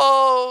by and goes,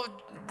 oh,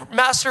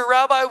 Master,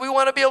 Rabbi, we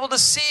want to be able to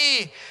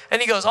see.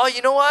 And he goes, oh,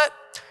 you know what?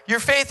 Your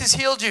faith has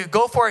healed you.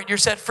 Go for it. You're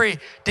set free.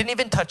 Didn't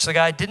even touch the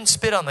guy. Didn't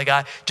spit on the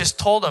guy. Just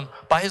told him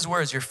by his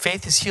words, your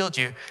faith has healed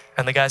you.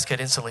 And the guys could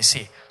instantly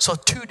see. So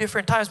 2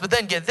 different times. But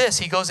then get this.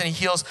 He goes and he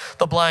heals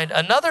the blind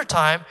another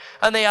time.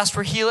 And they ask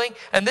for healing.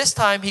 And this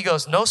time he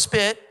goes, no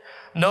spit.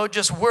 No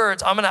just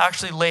words. I'm going to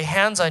actually lay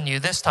hands on you.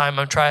 This time I'm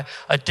going to try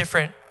a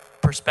different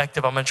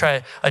perspective. I'm going to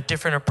try a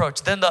different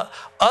approach. Then the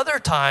other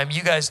time,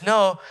 you guys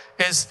know,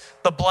 is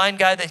the blind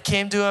guy that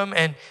came to him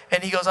and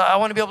he goes, I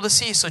want to be able to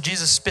see. So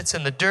Jesus spits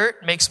in the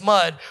dirt, makes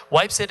mud,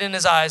 wipes it in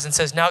his eyes and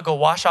says, now go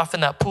wash off in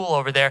that pool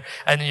over there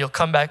and then you'll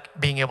come back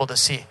being able to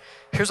see.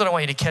 Here's what I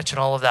want you to catch in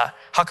all of that.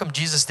 How come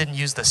Jesus didn't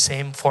use the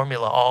same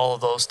formula all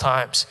of those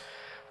times?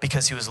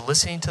 Because he was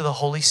listening to the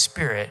Holy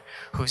Spirit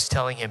who's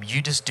telling him,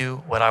 you just do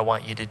what I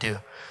want you to do.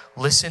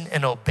 Listen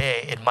and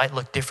obey. It might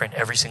look different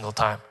every single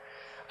time.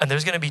 And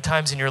there's going to be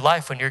times in your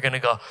life when you're going to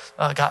go,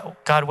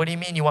 God, what do you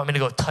mean you want me to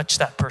go touch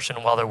that person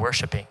while they're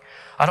worshiping?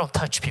 I don't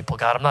touch people,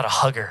 God. I'm not a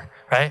hugger,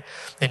 right?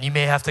 And you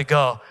may have to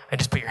go and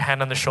just put your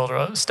hand on the shoulder,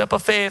 oh, step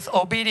of faith,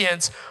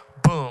 obedience,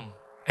 boom.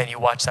 And you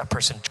watch that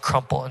person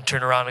crumple and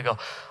turn around and go,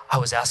 I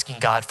was asking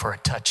God for a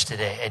touch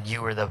today and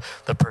you were the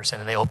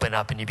person, and they open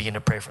up and you begin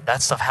to pray for them.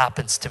 That stuff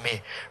happens to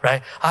me,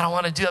 right? I don't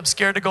want to do, I'm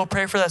scared to go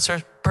pray for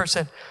that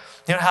person.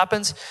 You know what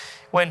happens?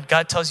 When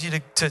God tells you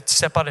to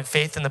step out in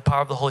faith in the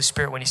power of the Holy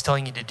Spirit, when he's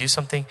telling you to do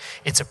something,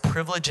 it's a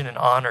privilege and an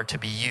honor to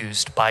be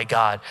used by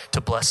God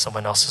to bless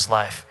someone else's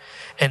life.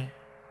 And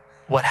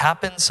what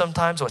happens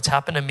sometimes, what's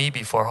happened to me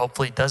before,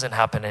 hopefully it doesn't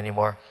happen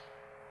anymore,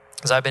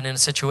 is I've been in a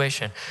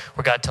situation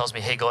where God tells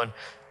me, hey, go and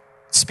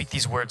speak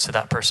these words to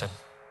that person.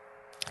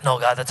 No,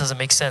 God, that doesn't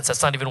make sense.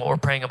 That's not even what we're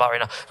praying about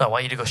right now. No, I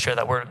want you to go share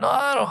that word. No,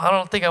 I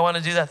don't think I want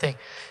to do that thing.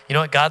 You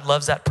know what? God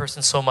loves that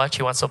person so much.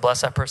 He wants to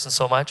bless that person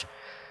so much.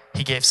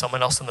 He gave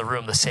someone else in the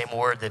room the same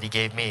word that he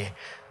gave me.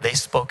 They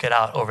spoke it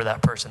out over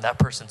that person. That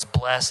person's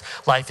blessed.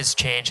 Life is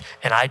changed.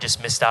 And I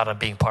just missed out on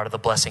being part of the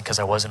blessing because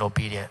I wasn't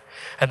obedient.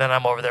 And then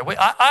I'm over there. Wait,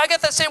 I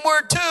got that same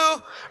word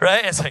too,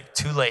 right? It's like,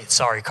 too late.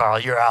 Sorry, Carl,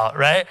 you're out,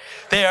 right?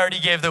 They already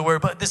gave the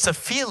word. But this is a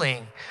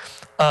feeling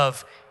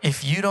of,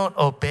 if you don't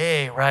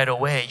obey right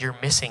away, you're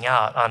missing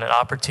out on an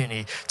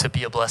opportunity to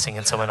be a blessing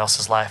in someone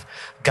else's life.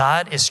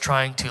 God is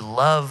trying to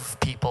love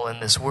people in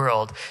this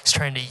world. He's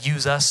trying to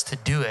use us to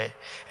do it.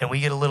 And we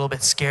get a little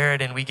bit scared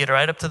and we get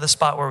right up to the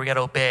spot where we got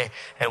to obey,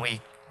 and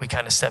we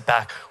kind of step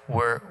back.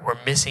 We're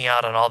missing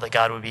out on all that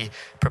God would be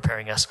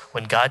preparing us.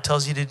 When God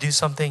tells you to do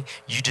something,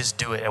 you just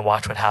do it and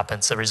watch what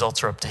happens. The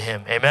results are up to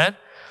him. Amen?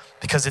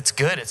 Because it's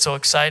good. It's so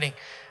exciting.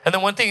 And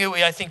then one thing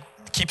that I think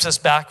keeps us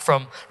back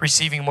from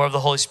receiving more of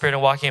the Holy Spirit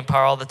and walking in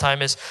power all the time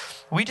is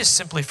we just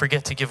simply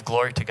forget to give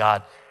glory to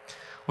God.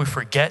 We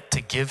forget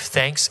to give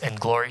thanks and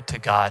glory to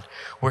God.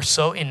 We're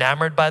so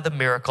enamored by the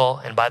miracle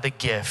and by the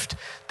gift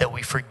that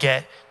we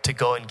forget to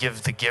go and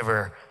give the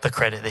giver the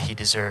credit that he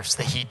deserves,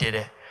 that he did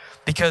it.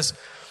 Because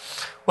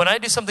when I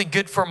do something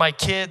good for my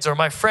kids or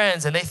my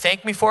friends and they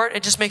thank me for it,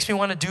 it just makes me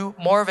want to do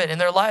more of it in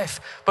their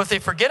life. But if they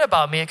forget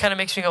about me, it kind of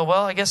makes me go,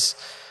 well, I guess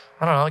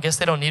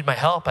they don't need my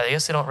help. I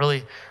guess they don't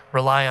really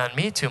rely on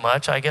me too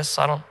much. I guess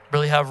I don't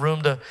really have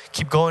room to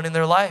keep going in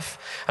their life.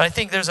 And I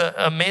think there's an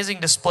amazing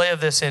display of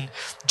this in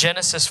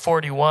Genesis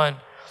 41,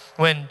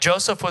 when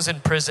Joseph was in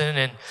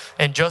prison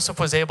and Joseph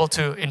was able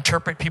to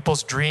interpret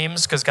people's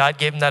dreams because God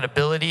gave him that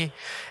ability.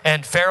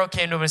 And Pharaoh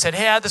came to him and said,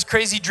 hey, I had this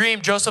crazy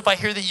dream. Joseph, I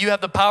hear that you have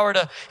the power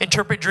to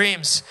interpret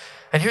dreams.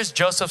 And here's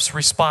Joseph's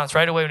response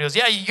right away when he goes,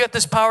 yeah, you got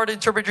this power to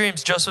interpret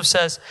dreams. Joseph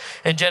says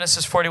in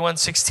Genesis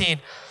 41:16,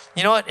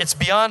 you know what? It's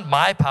beyond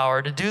my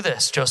power to do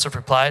this, Joseph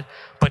replied,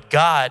 but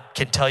God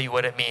can tell you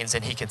what it means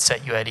and he can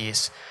set you at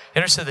ease.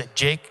 You understand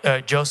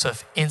that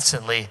Joseph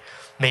instantly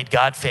made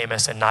God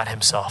famous and not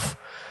himself.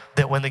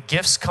 That when the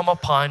gifts come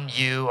upon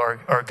you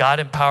or God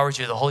empowers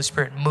you, the Holy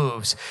Spirit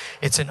moves,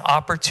 it's an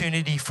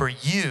opportunity for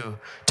you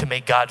to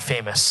make God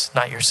famous,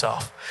 not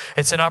yourself.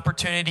 It's an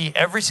opportunity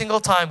every single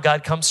time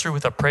God comes through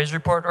with a praise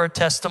report or a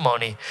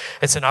testimony.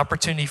 It's an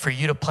opportunity for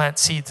you to plant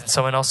seeds in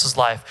someone else's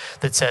life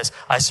that says,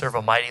 I serve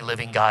a mighty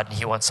living God and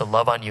he wants to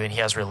love on you and he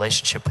has a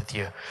relationship with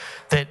you.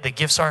 That the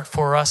gifts aren't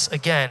for us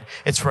again,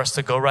 it's for us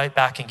to go right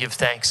back and give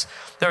thanks.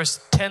 There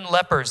was 10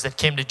 lepers that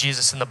came to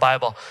Jesus in the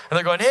Bible. And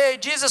they're going, hey,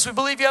 Jesus, we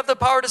believe you have the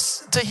power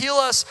to heal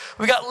us.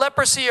 We got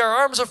leprosy. Our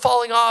arms are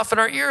falling off and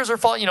our ears are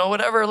falling,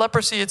 whatever,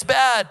 leprosy, it's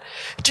bad.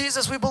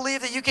 Jesus, we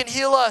believe that you can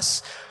heal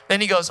us. Then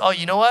he goes, oh,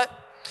 you know what?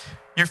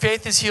 Your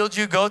faith has healed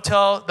you. Go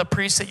tell the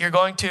priest that you're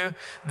going to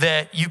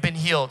that you've been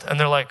healed. And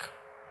they're like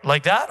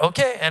that?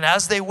 Okay. And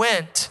as they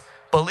went,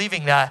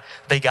 believing that,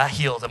 they got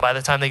healed. And by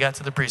the time they got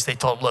to the priest, they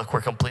told him, look,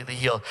 we're completely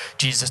healed.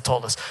 Jesus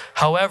told us.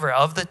 However,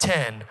 of the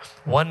 10,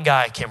 one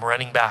guy came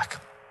running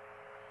back.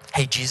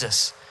 Hey,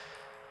 Jesus,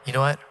 you know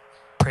what?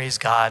 Praise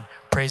God.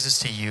 Praises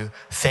to you.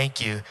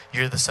 Thank you.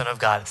 You're the Son of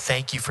God.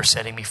 Thank you for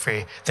setting me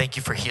free. Thank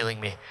you for healing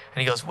me.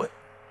 And he goes, what?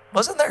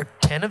 Wasn't there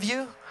 10 of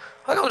you?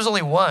 How come there's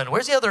only one?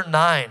 Where's the other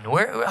 9?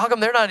 How come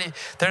they're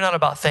not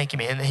about thanking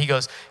me? And he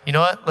goes, you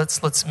know what?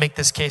 Let's make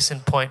this case in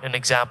point an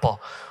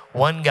example.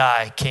 One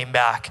guy came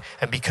back,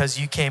 and because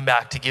you came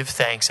back to give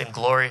thanks and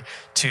glory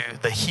to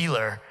the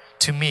healer,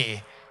 to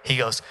me, he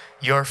goes,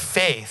 your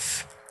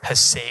faith has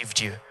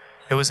saved you.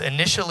 It was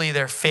initially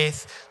their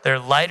faith, their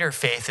lighter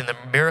faith in the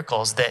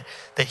miracles that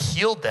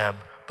healed them,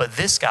 but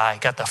this guy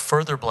got the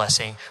further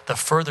blessing, the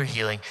further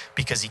healing,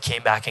 because he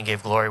came back and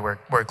gave glory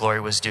where glory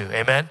was due.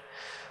 Amen?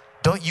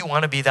 Don't you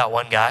want to be that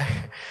one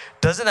guy?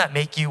 Doesn't that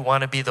make you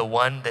want to be the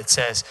one that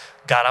says,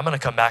 God, I'm going to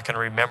come back and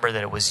remember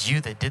that it was you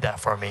that did that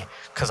for me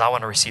because I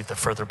want to receive the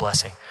further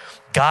blessing.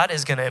 God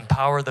is going to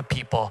empower the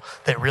people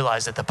that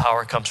realize that the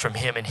power comes from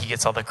him and he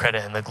gets all the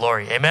credit and the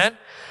glory. Amen?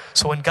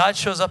 So when God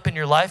shows up in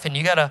your life and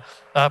you got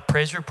a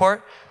praise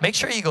report, make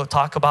sure you go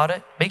talk about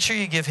it. Make sure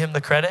you give him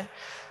the credit.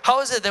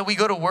 How is it that we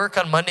go to work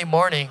on Monday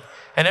morning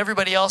and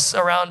everybody else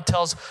around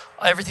tells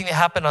everything that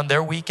happened on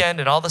their weekend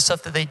and all the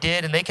stuff that they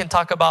did. And they can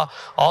talk about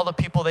all the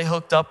people they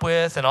hooked up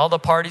with and all the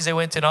parties they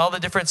went to and all the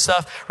different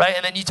stuff, right?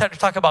 And then you try to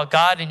talk about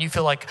God and you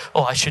feel like,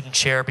 oh, I shouldn't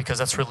share because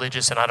that's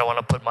religious and I don't want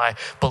to put my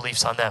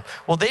beliefs on them.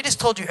 Well, they just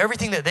told you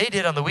everything that they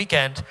did on the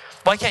weekend.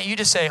 Why can't you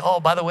just say, oh,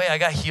 by the way, I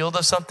got healed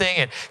of something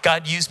and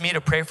God used me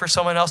to pray for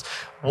someone else?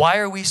 Why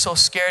are we so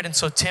scared and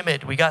so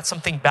timid? We got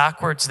something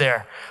backwards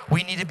there.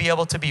 We need to be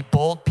able to be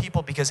bold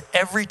people, because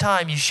every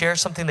time you share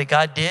something that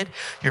God did,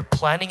 you're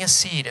planting a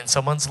seed in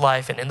someone's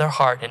life and in their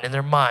heart and in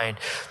their mind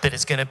that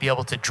is going to be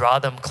able to draw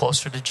them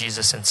closer to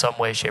Jesus in some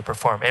way, shape, or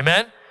form.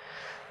 Amen?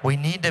 We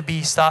need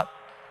to stop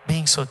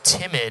being so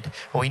timid,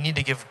 and we need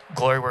to give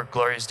glory where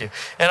glory is due.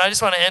 And I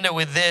just want to end it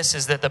with this,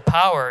 is that the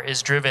power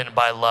is driven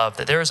by love,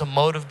 that there is a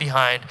motive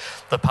behind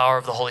the power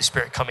of the Holy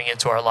Spirit coming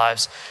into our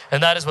lives.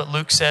 And that is what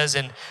Luke says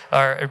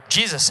or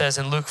Jesus says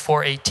in Luke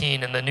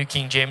 4:18 in the New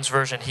King James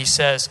Version. He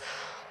says,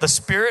 the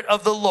Spirit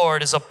of the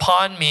Lord is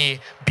upon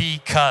me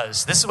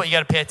because. This is what you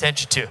got to pay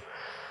attention to.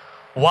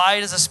 Why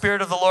does the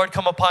Spirit of the Lord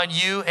come upon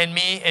you and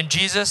me and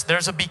Jesus?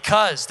 There's a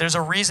because. There's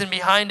a reason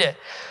behind it.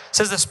 It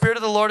says the Spirit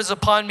of the Lord is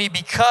upon me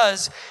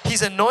because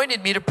he's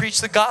anointed me to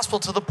preach the gospel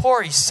to the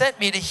poor. He sent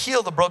me to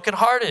heal the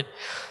brokenhearted,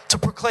 to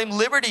proclaim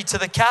liberty to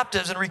the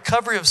captives and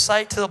recovery of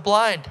sight to the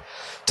blind,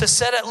 to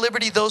set at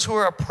liberty those who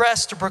are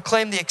oppressed, to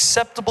proclaim the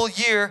acceptable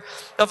year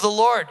of the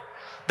Lord.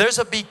 There's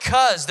a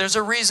because. There's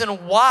a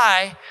reason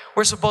why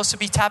we're supposed to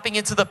be tapping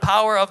into the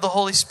power of the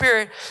Holy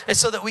Spirit. It's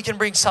so that we can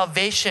bring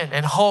salvation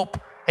and hope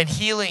and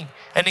healing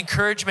and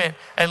encouragement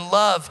and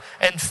love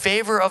and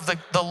favor of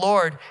the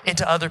Lord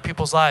into other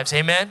people's lives.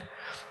 Amen?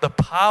 The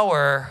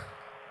power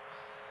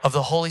of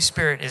the Holy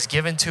Spirit is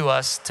given to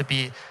us to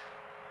be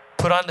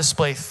put on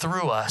display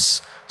through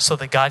us so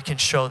that God can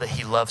show that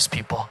he loves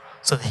people,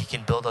 so that he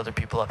can build other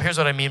people up. Here's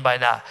what I mean by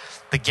that.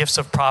 The gifts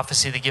of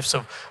prophecy, the gifts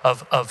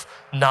of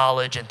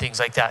knowledge and things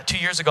like that. 2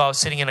 years ago, I was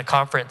sitting in a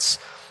conference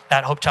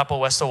at Hope Chapel,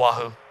 West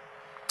Oahu.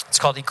 It's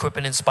called Equip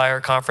and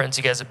Inspire Conference.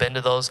 You guys have been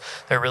to those.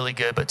 They're really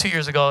good. But 2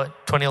 years ago,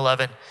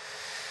 2011,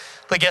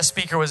 the guest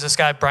speaker was this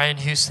guy, Brian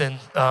Houston,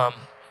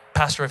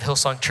 pastor of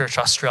Hillsong Church,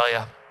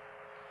 Australia.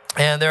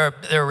 And they're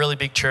a really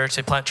big church.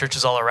 They plant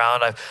churches all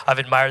around. I've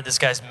admired this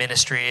guy's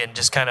ministry, and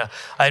just I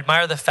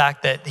admire the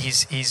fact that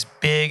he's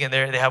big and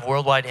they have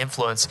worldwide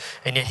influence,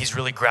 and yet he's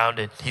really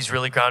grounded. He's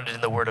really grounded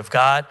in the Word of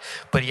God,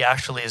 but he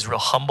actually is real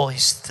humble. He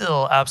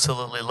still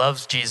absolutely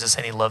loves Jesus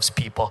and he loves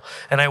people.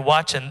 And I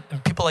watch, and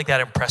people like that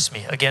impress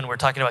me. Again, we're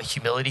talking about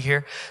humility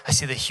here. I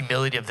see the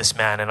humility of this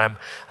man, and I'm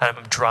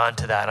drawn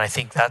to that. And I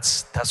think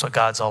that's what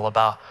God's all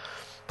about.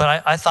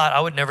 But I thought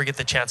I would never get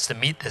the chance to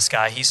meet this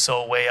guy. He's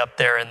so way up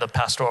there in the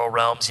pastoral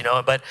realms, you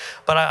know. But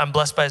I'm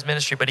blessed by his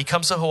ministry. But he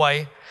comes to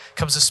Hawaii,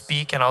 comes to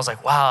speak, and I was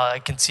like, wow, I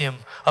can see him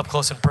up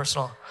close and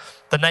personal.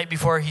 The night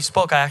before he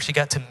spoke, I actually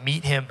got to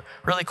meet him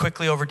really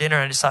quickly over dinner.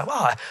 And I just thought,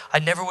 wow, I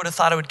never would have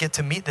thought I would get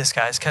to meet this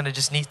guy. It's kind of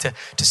just neat to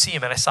see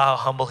him. And I saw how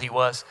humble he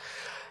was.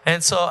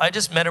 And so I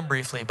just met him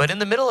briefly. But in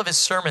the middle of his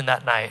sermon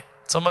that night,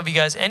 some of you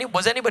guys,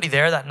 was anybody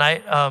there that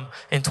night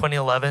in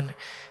 2011? In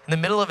the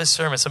middle of his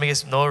sermon, some of you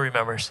guys, Noah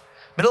remembers.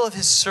 Middle of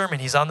his sermon,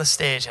 he's on the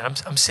stage,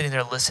 and I'm sitting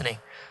there listening.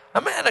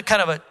 I'm at a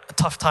kind of a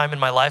tough time in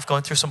my life,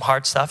 going through some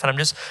hard stuff,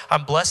 and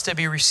I'm blessed to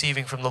be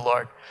receiving from the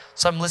Lord.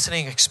 So I'm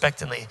listening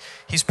expectantly.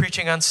 He's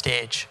preaching on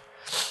stage.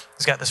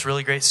 He's got this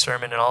really great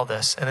sermon and all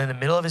this. And in the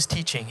middle of his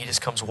teaching, he just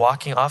comes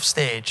walking off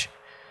stage,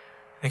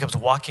 and he comes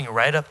walking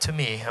right up to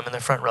me. I'm in the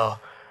front row.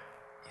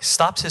 He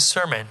stops his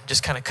sermon,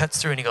 just kind of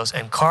cuts through, and he goes,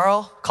 and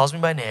Carl, calls me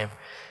by name,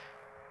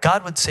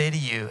 God would say to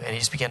you, and he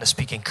just began to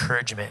speak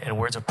encouragement and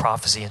words of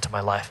prophecy into my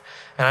life.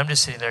 And I'm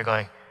just sitting there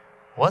going,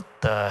 what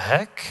the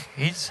heck?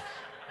 Is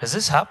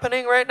this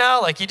happening right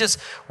now? Like, he just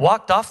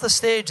walked off the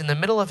stage in the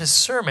middle of his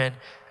sermon,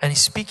 and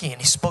he's speaking,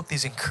 and he spoke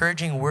these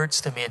encouraging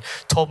words to me and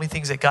told me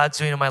things that God's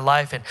doing in my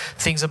life and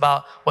things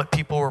about what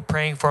people were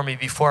praying for me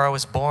before I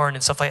was born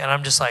and stuff like that. And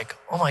I'm just like,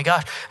 oh my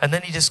gosh. And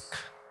then he just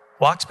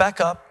walks back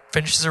up,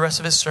 finishes the rest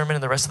of his sermon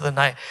and the rest of the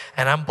night,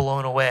 and I'm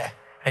blown away.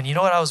 And you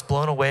know what I was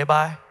blown away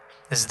by?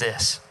 Is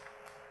this,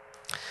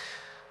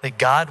 that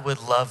God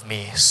would love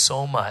me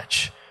so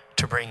much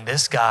to bring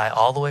this guy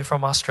all the way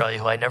from Australia,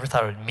 who I never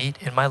thought I would meet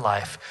in my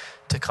life,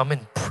 to come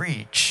and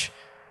preach,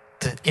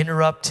 to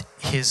interrupt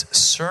his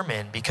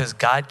sermon because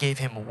God gave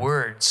him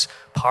words,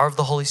 power of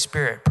the Holy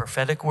Spirit,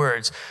 prophetic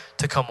words,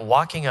 to come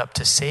walking up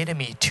to say to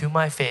me to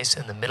my face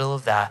in the middle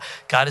of that.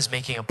 God is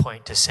making a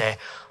point to say,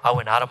 I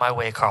went out of my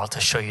way, Carl,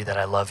 to show you that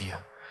I love you,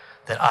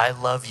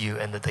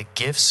 and that the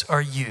gifts are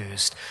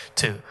used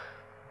to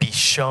be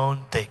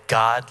shown that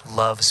God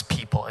loves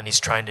people, and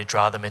he's trying to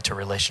draw them into a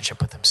relationship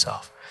with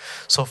himself.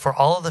 So for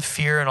all of the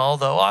fear and all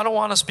the, I don't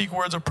want to speak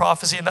words of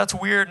prophecy, and that's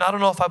weird, and I don't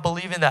know if I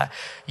believe in that.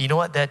 You know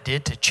what that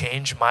did to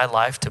change my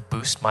life, to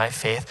boost my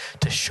faith,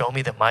 to show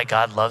me that my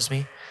God loves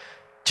me?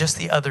 Just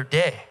the other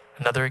day,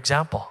 another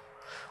example.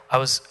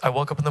 I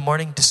woke up in the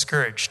morning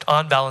discouraged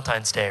on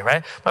Valentine's Day,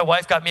 right? My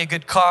wife got me a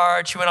good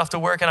card. She went off to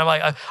work, and I'm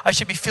like, I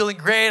should be feeling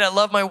great. I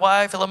love my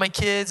wife. I love my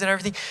kids and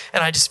everything.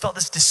 And I just felt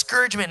this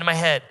discouragement in my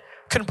head.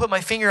 Couldn't put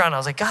my finger on it. I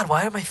was like, God,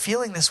 why am I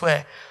feeling this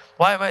way?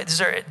 Why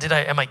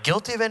am I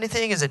guilty of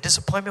anything? Is it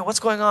disappointment? What's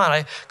going on?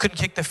 I couldn't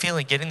kick the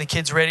feeling, getting the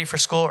kids ready for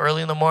school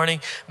early in the morning,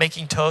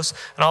 making toast,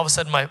 and all of a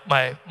sudden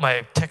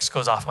my text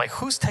goes off. I'm like,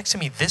 who's texting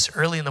me this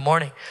early in the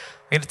morning?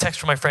 I get a text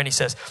from my friend. He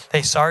says,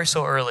 hey, sorry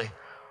so early.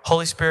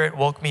 Holy Spirit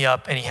woke me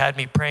up and he had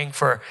me praying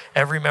for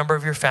every member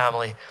of your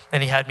family,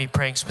 and he had me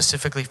praying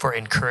specifically for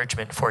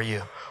encouragement for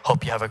you.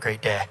 Hope you have a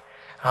great day.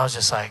 And I was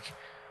just like,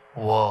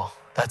 whoa,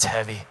 that's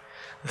heavy.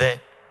 That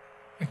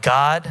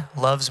God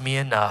loves me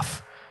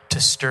enough to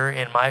stir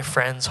in my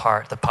friend's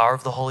heart the power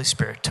of the Holy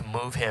Spirit, to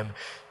move him,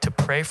 to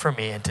pray for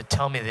me and to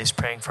tell me that he's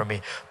praying for me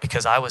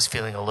because I was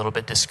feeling a little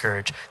bit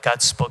discouraged.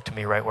 God spoke to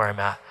me right where I'm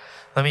at.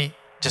 Let me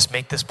just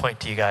make this point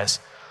to you guys.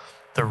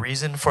 The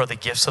reason for the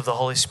gifts of the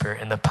Holy Spirit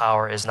and the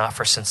power is not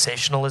for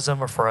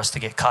sensationalism or for us to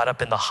get caught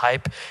up in the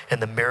hype and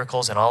the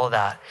miracles and all of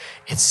that.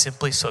 It's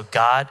simply so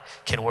God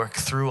can work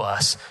through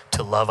us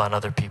to love on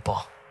other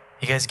people.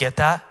 You guys get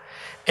that?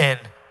 And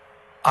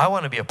I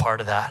want to be a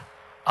part of that.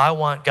 I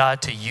want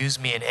God to use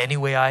me in any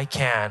way I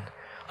can.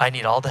 I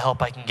need all the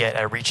help I can get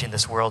at reaching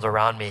this world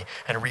around me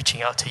and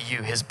reaching out to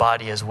you, his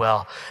body as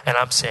well. And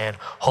I'm saying,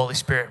 Holy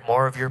Spirit,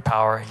 more of your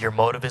power. Your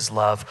motive is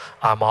love.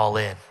 I'm all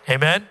in.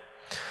 Amen?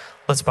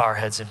 Let's bow our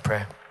heads and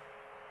pray.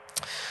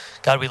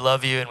 God, we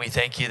love you and we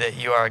thank you that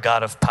you are a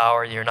God of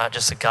power. You're not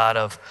just a God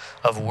of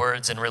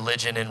words and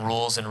religion and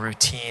rules and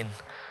routine.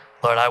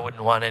 Lord, I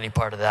wouldn't want any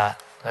part of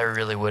that. I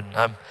really wouldn't.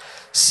 I'm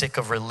sick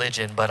of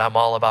religion, but I'm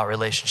all about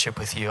relationship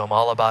with you. I'm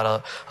all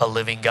about a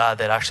living God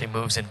that actually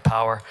moves in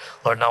power.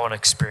 Lord, and I want to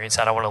experience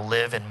that. I want to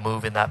live and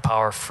move in that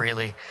power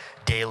freely,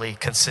 daily,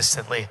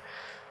 consistently,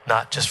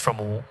 not just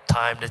from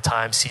time to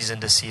time,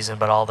 season to season,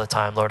 but all the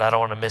time. Lord, I don't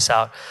want to miss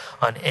out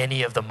on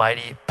any of the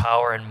mighty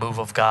power and move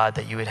of God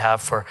that you would have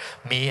for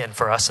me and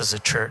for us as a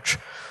church.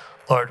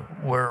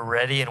 Lord, we're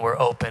ready and we're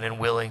open and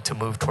willing to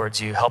move towards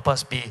you. Help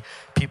us be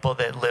people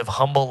that live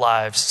humble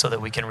lives so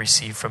that we can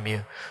receive from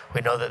you.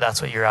 We know that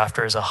that's what you're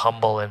after, is a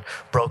humble and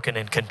broken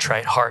and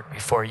contrite heart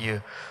before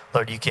you.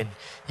 Lord, you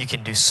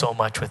can do so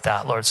much with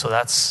that, Lord. So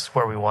that's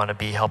where we want to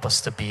be. Help us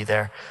to be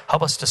there.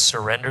 Help us to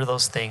surrender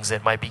those things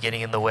that might be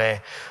getting in the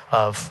way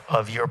of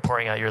your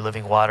pouring out your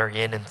living water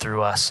in and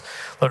through us.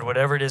 Lord,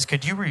 whatever it is,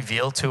 could you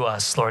reveal to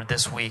us, Lord,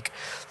 this week,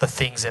 the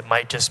things that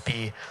might just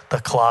be the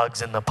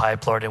clogs in the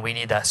pipe, Lord, and we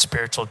need that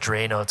spiritual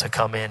Drano to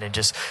come in and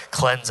just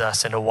cleanse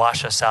us and to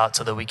wash us out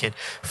so that we could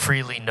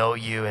freely know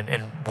you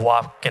and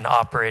walk and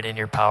operate in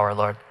your power,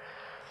 Lord.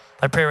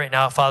 I pray right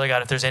now, Father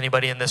God, if there's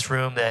anybody in this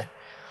room that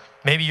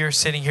maybe you're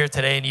sitting here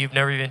today and you've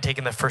never even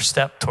taken the first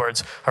step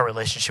towards a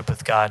relationship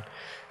with God.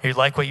 You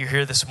like what you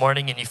hear this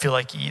morning and you feel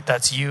like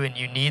that's you and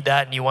you need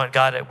that and you want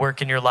God at work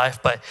in your life,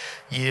 but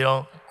you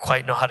don't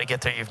quite know how to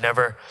get there. You've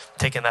never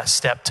taken that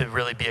step to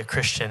really be a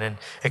Christian and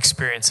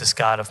experience this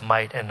God of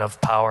might and of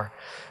power.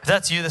 If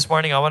that's you this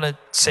morning, I want to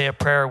say a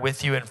prayer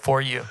with you and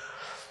for you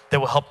that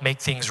will help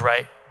make things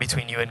right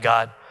between you and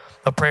God.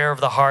 A prayer of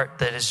the heart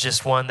that is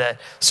just one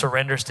that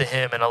surrenders to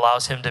him and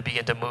allows him to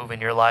begin to move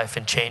in your life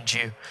and change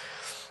you.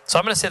 So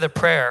I'm going to say the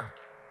prayer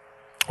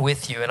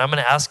with you, and I'm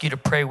going to ask you to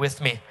pray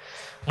with me.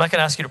 I'm not going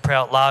to ask you to pray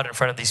out loud in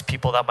front of these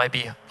people. That might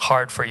be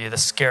hard for you.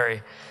 That's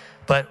scary.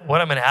 But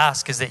what I'm going to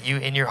ask is that you,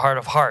 in your heart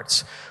of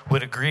hearts,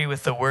 would agree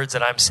with the words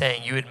that I'm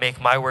saying. You would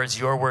make my words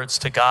your words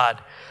to God,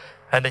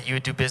 and that you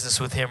would do business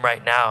with him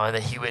right now, and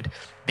that he would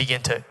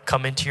begin to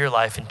come into your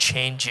life and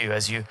change you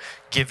as you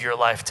give your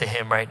life to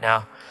him right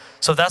now.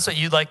 So if that's what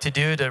you'd like to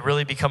do to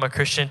really become a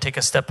Christian, take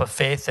a step of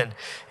faith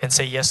and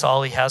say yes to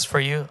all he has for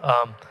you,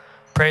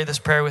 pray this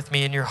prayer with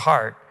me in your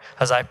heart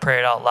as I pray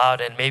it out loud.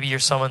 And maybe you're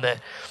someone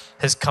that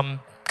has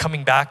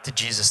coming back to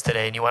Jesus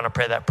today and you want to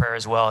pray that prayer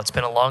as well. It's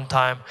been a long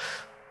time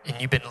and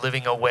you've been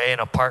living away and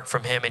apart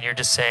from him and you're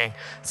just saying,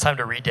 it's time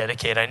to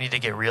rededicate. I need to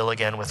get real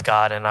again with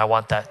God and I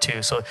want that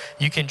too. So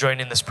you can join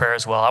in this prayer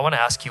as well. I want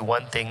to ask you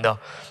one thing though.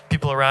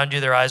 People around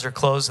you, their eyes are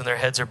closed and their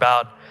heads are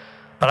bowed.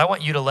 But I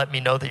want you to let me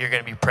know that you're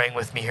going to be praying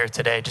with me here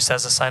today, just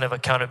as a sign of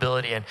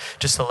accountability and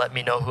just to let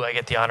me know who I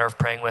get the honor of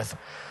praying with.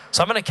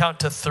 So I'm going to count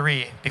to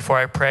 3 before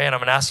I pray, and I'm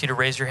going to ask you to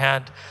raise your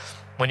hand.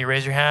 When you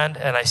raise your hand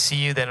and I see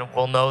you, then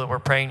we'll know that we're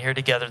praying here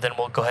together. Then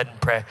we'll go ahead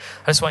and pray.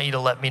 I just want you to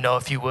let me know,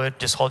 if you would,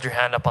 just hold your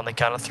hand up on the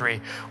count of 3.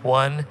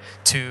 1,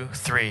 2,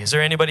 3. Is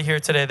there anybody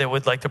here today that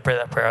would like to pray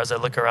that prayer as I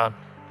look around?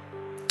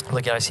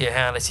 Looking, I see a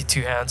hand. I see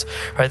 2 hands.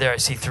 Right there, I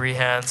see 3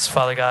 hands.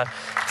 Father God,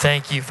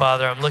 thank you,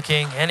 Father. I'm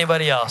looking.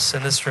 Anybody else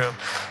in this room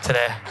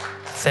today?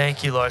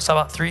 Thank you, Lord. So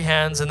about 3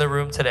 hands in the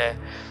room today.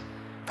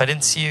 If I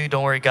didn't see you,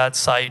 don't worry, God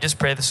saw you. Just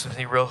pray this with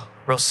me real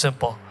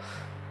simple.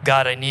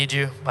 God, I need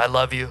you. I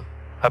love you.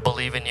 I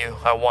believe in you.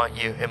 I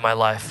want you in my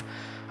life.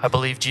 I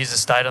believe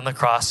Jesus died on the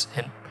cross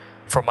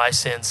for my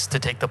sins to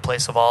take the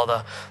place of all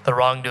the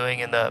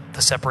wrongdoing and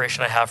the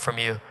separation I have from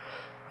you.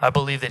 I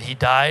believe that he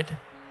died,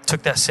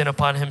 took that sin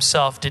upon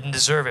himself, didn't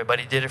deserve it, but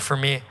he did it for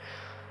me.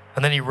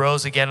 And then he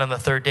rose again on the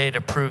 3rd day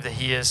to prove that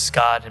he is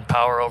God in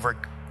power over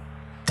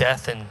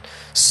death and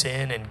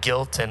sin and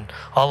guilt and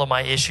all of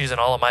my issues and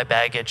all of my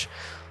baggage.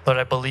 Lord,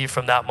 I believe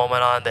from that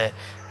moment on that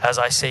as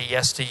I say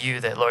yes to you,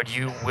 that, Lord,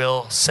 you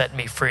will set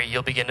me free.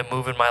 You'll begin to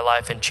move in my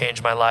life and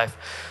change my life.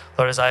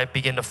 Lord, as I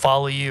begin to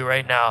follow you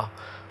right now,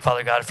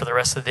 Father God, for the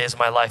rest of the days of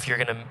my life, you're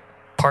going to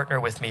partner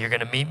with me. You're going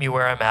to meet me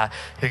where I'm at.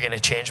 You're going to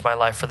change my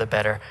life for the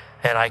better.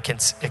 And I can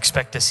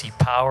expect to see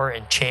power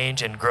and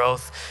change and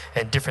growth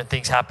and different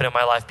things happen in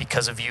my life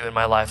because of you in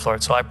my life,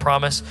 Lord. So I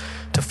promise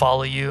to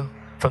follow you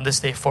from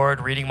this day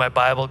forward, reading my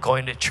Bible,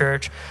 going to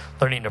church,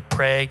 learning to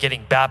pray,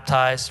 getting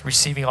baptized,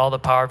 receiving all the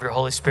power of your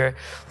Holy Spirit.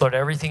 Lord,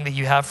 everything that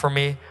you have for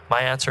me,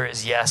 my answer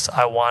is yes,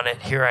 I want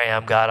it. Here I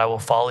am, God. I will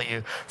follow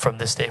you from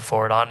this day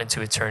forward on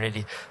into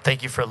eternity.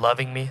 Thank you for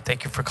loving me.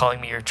 Thank you for calling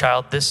me your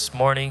child this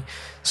morning,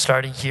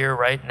 starting here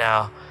right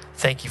now.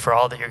 Thank you for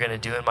all that you're going to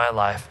do in my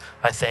life.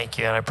 I thank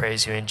you and I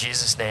praise you in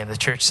Jesus' name. The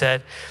church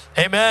said,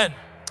 amen.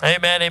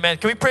 Amen, amen.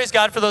 Can we praise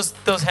God for those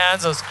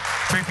hands, those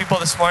 3 people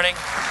this morning?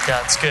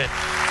 Yeah, it's good.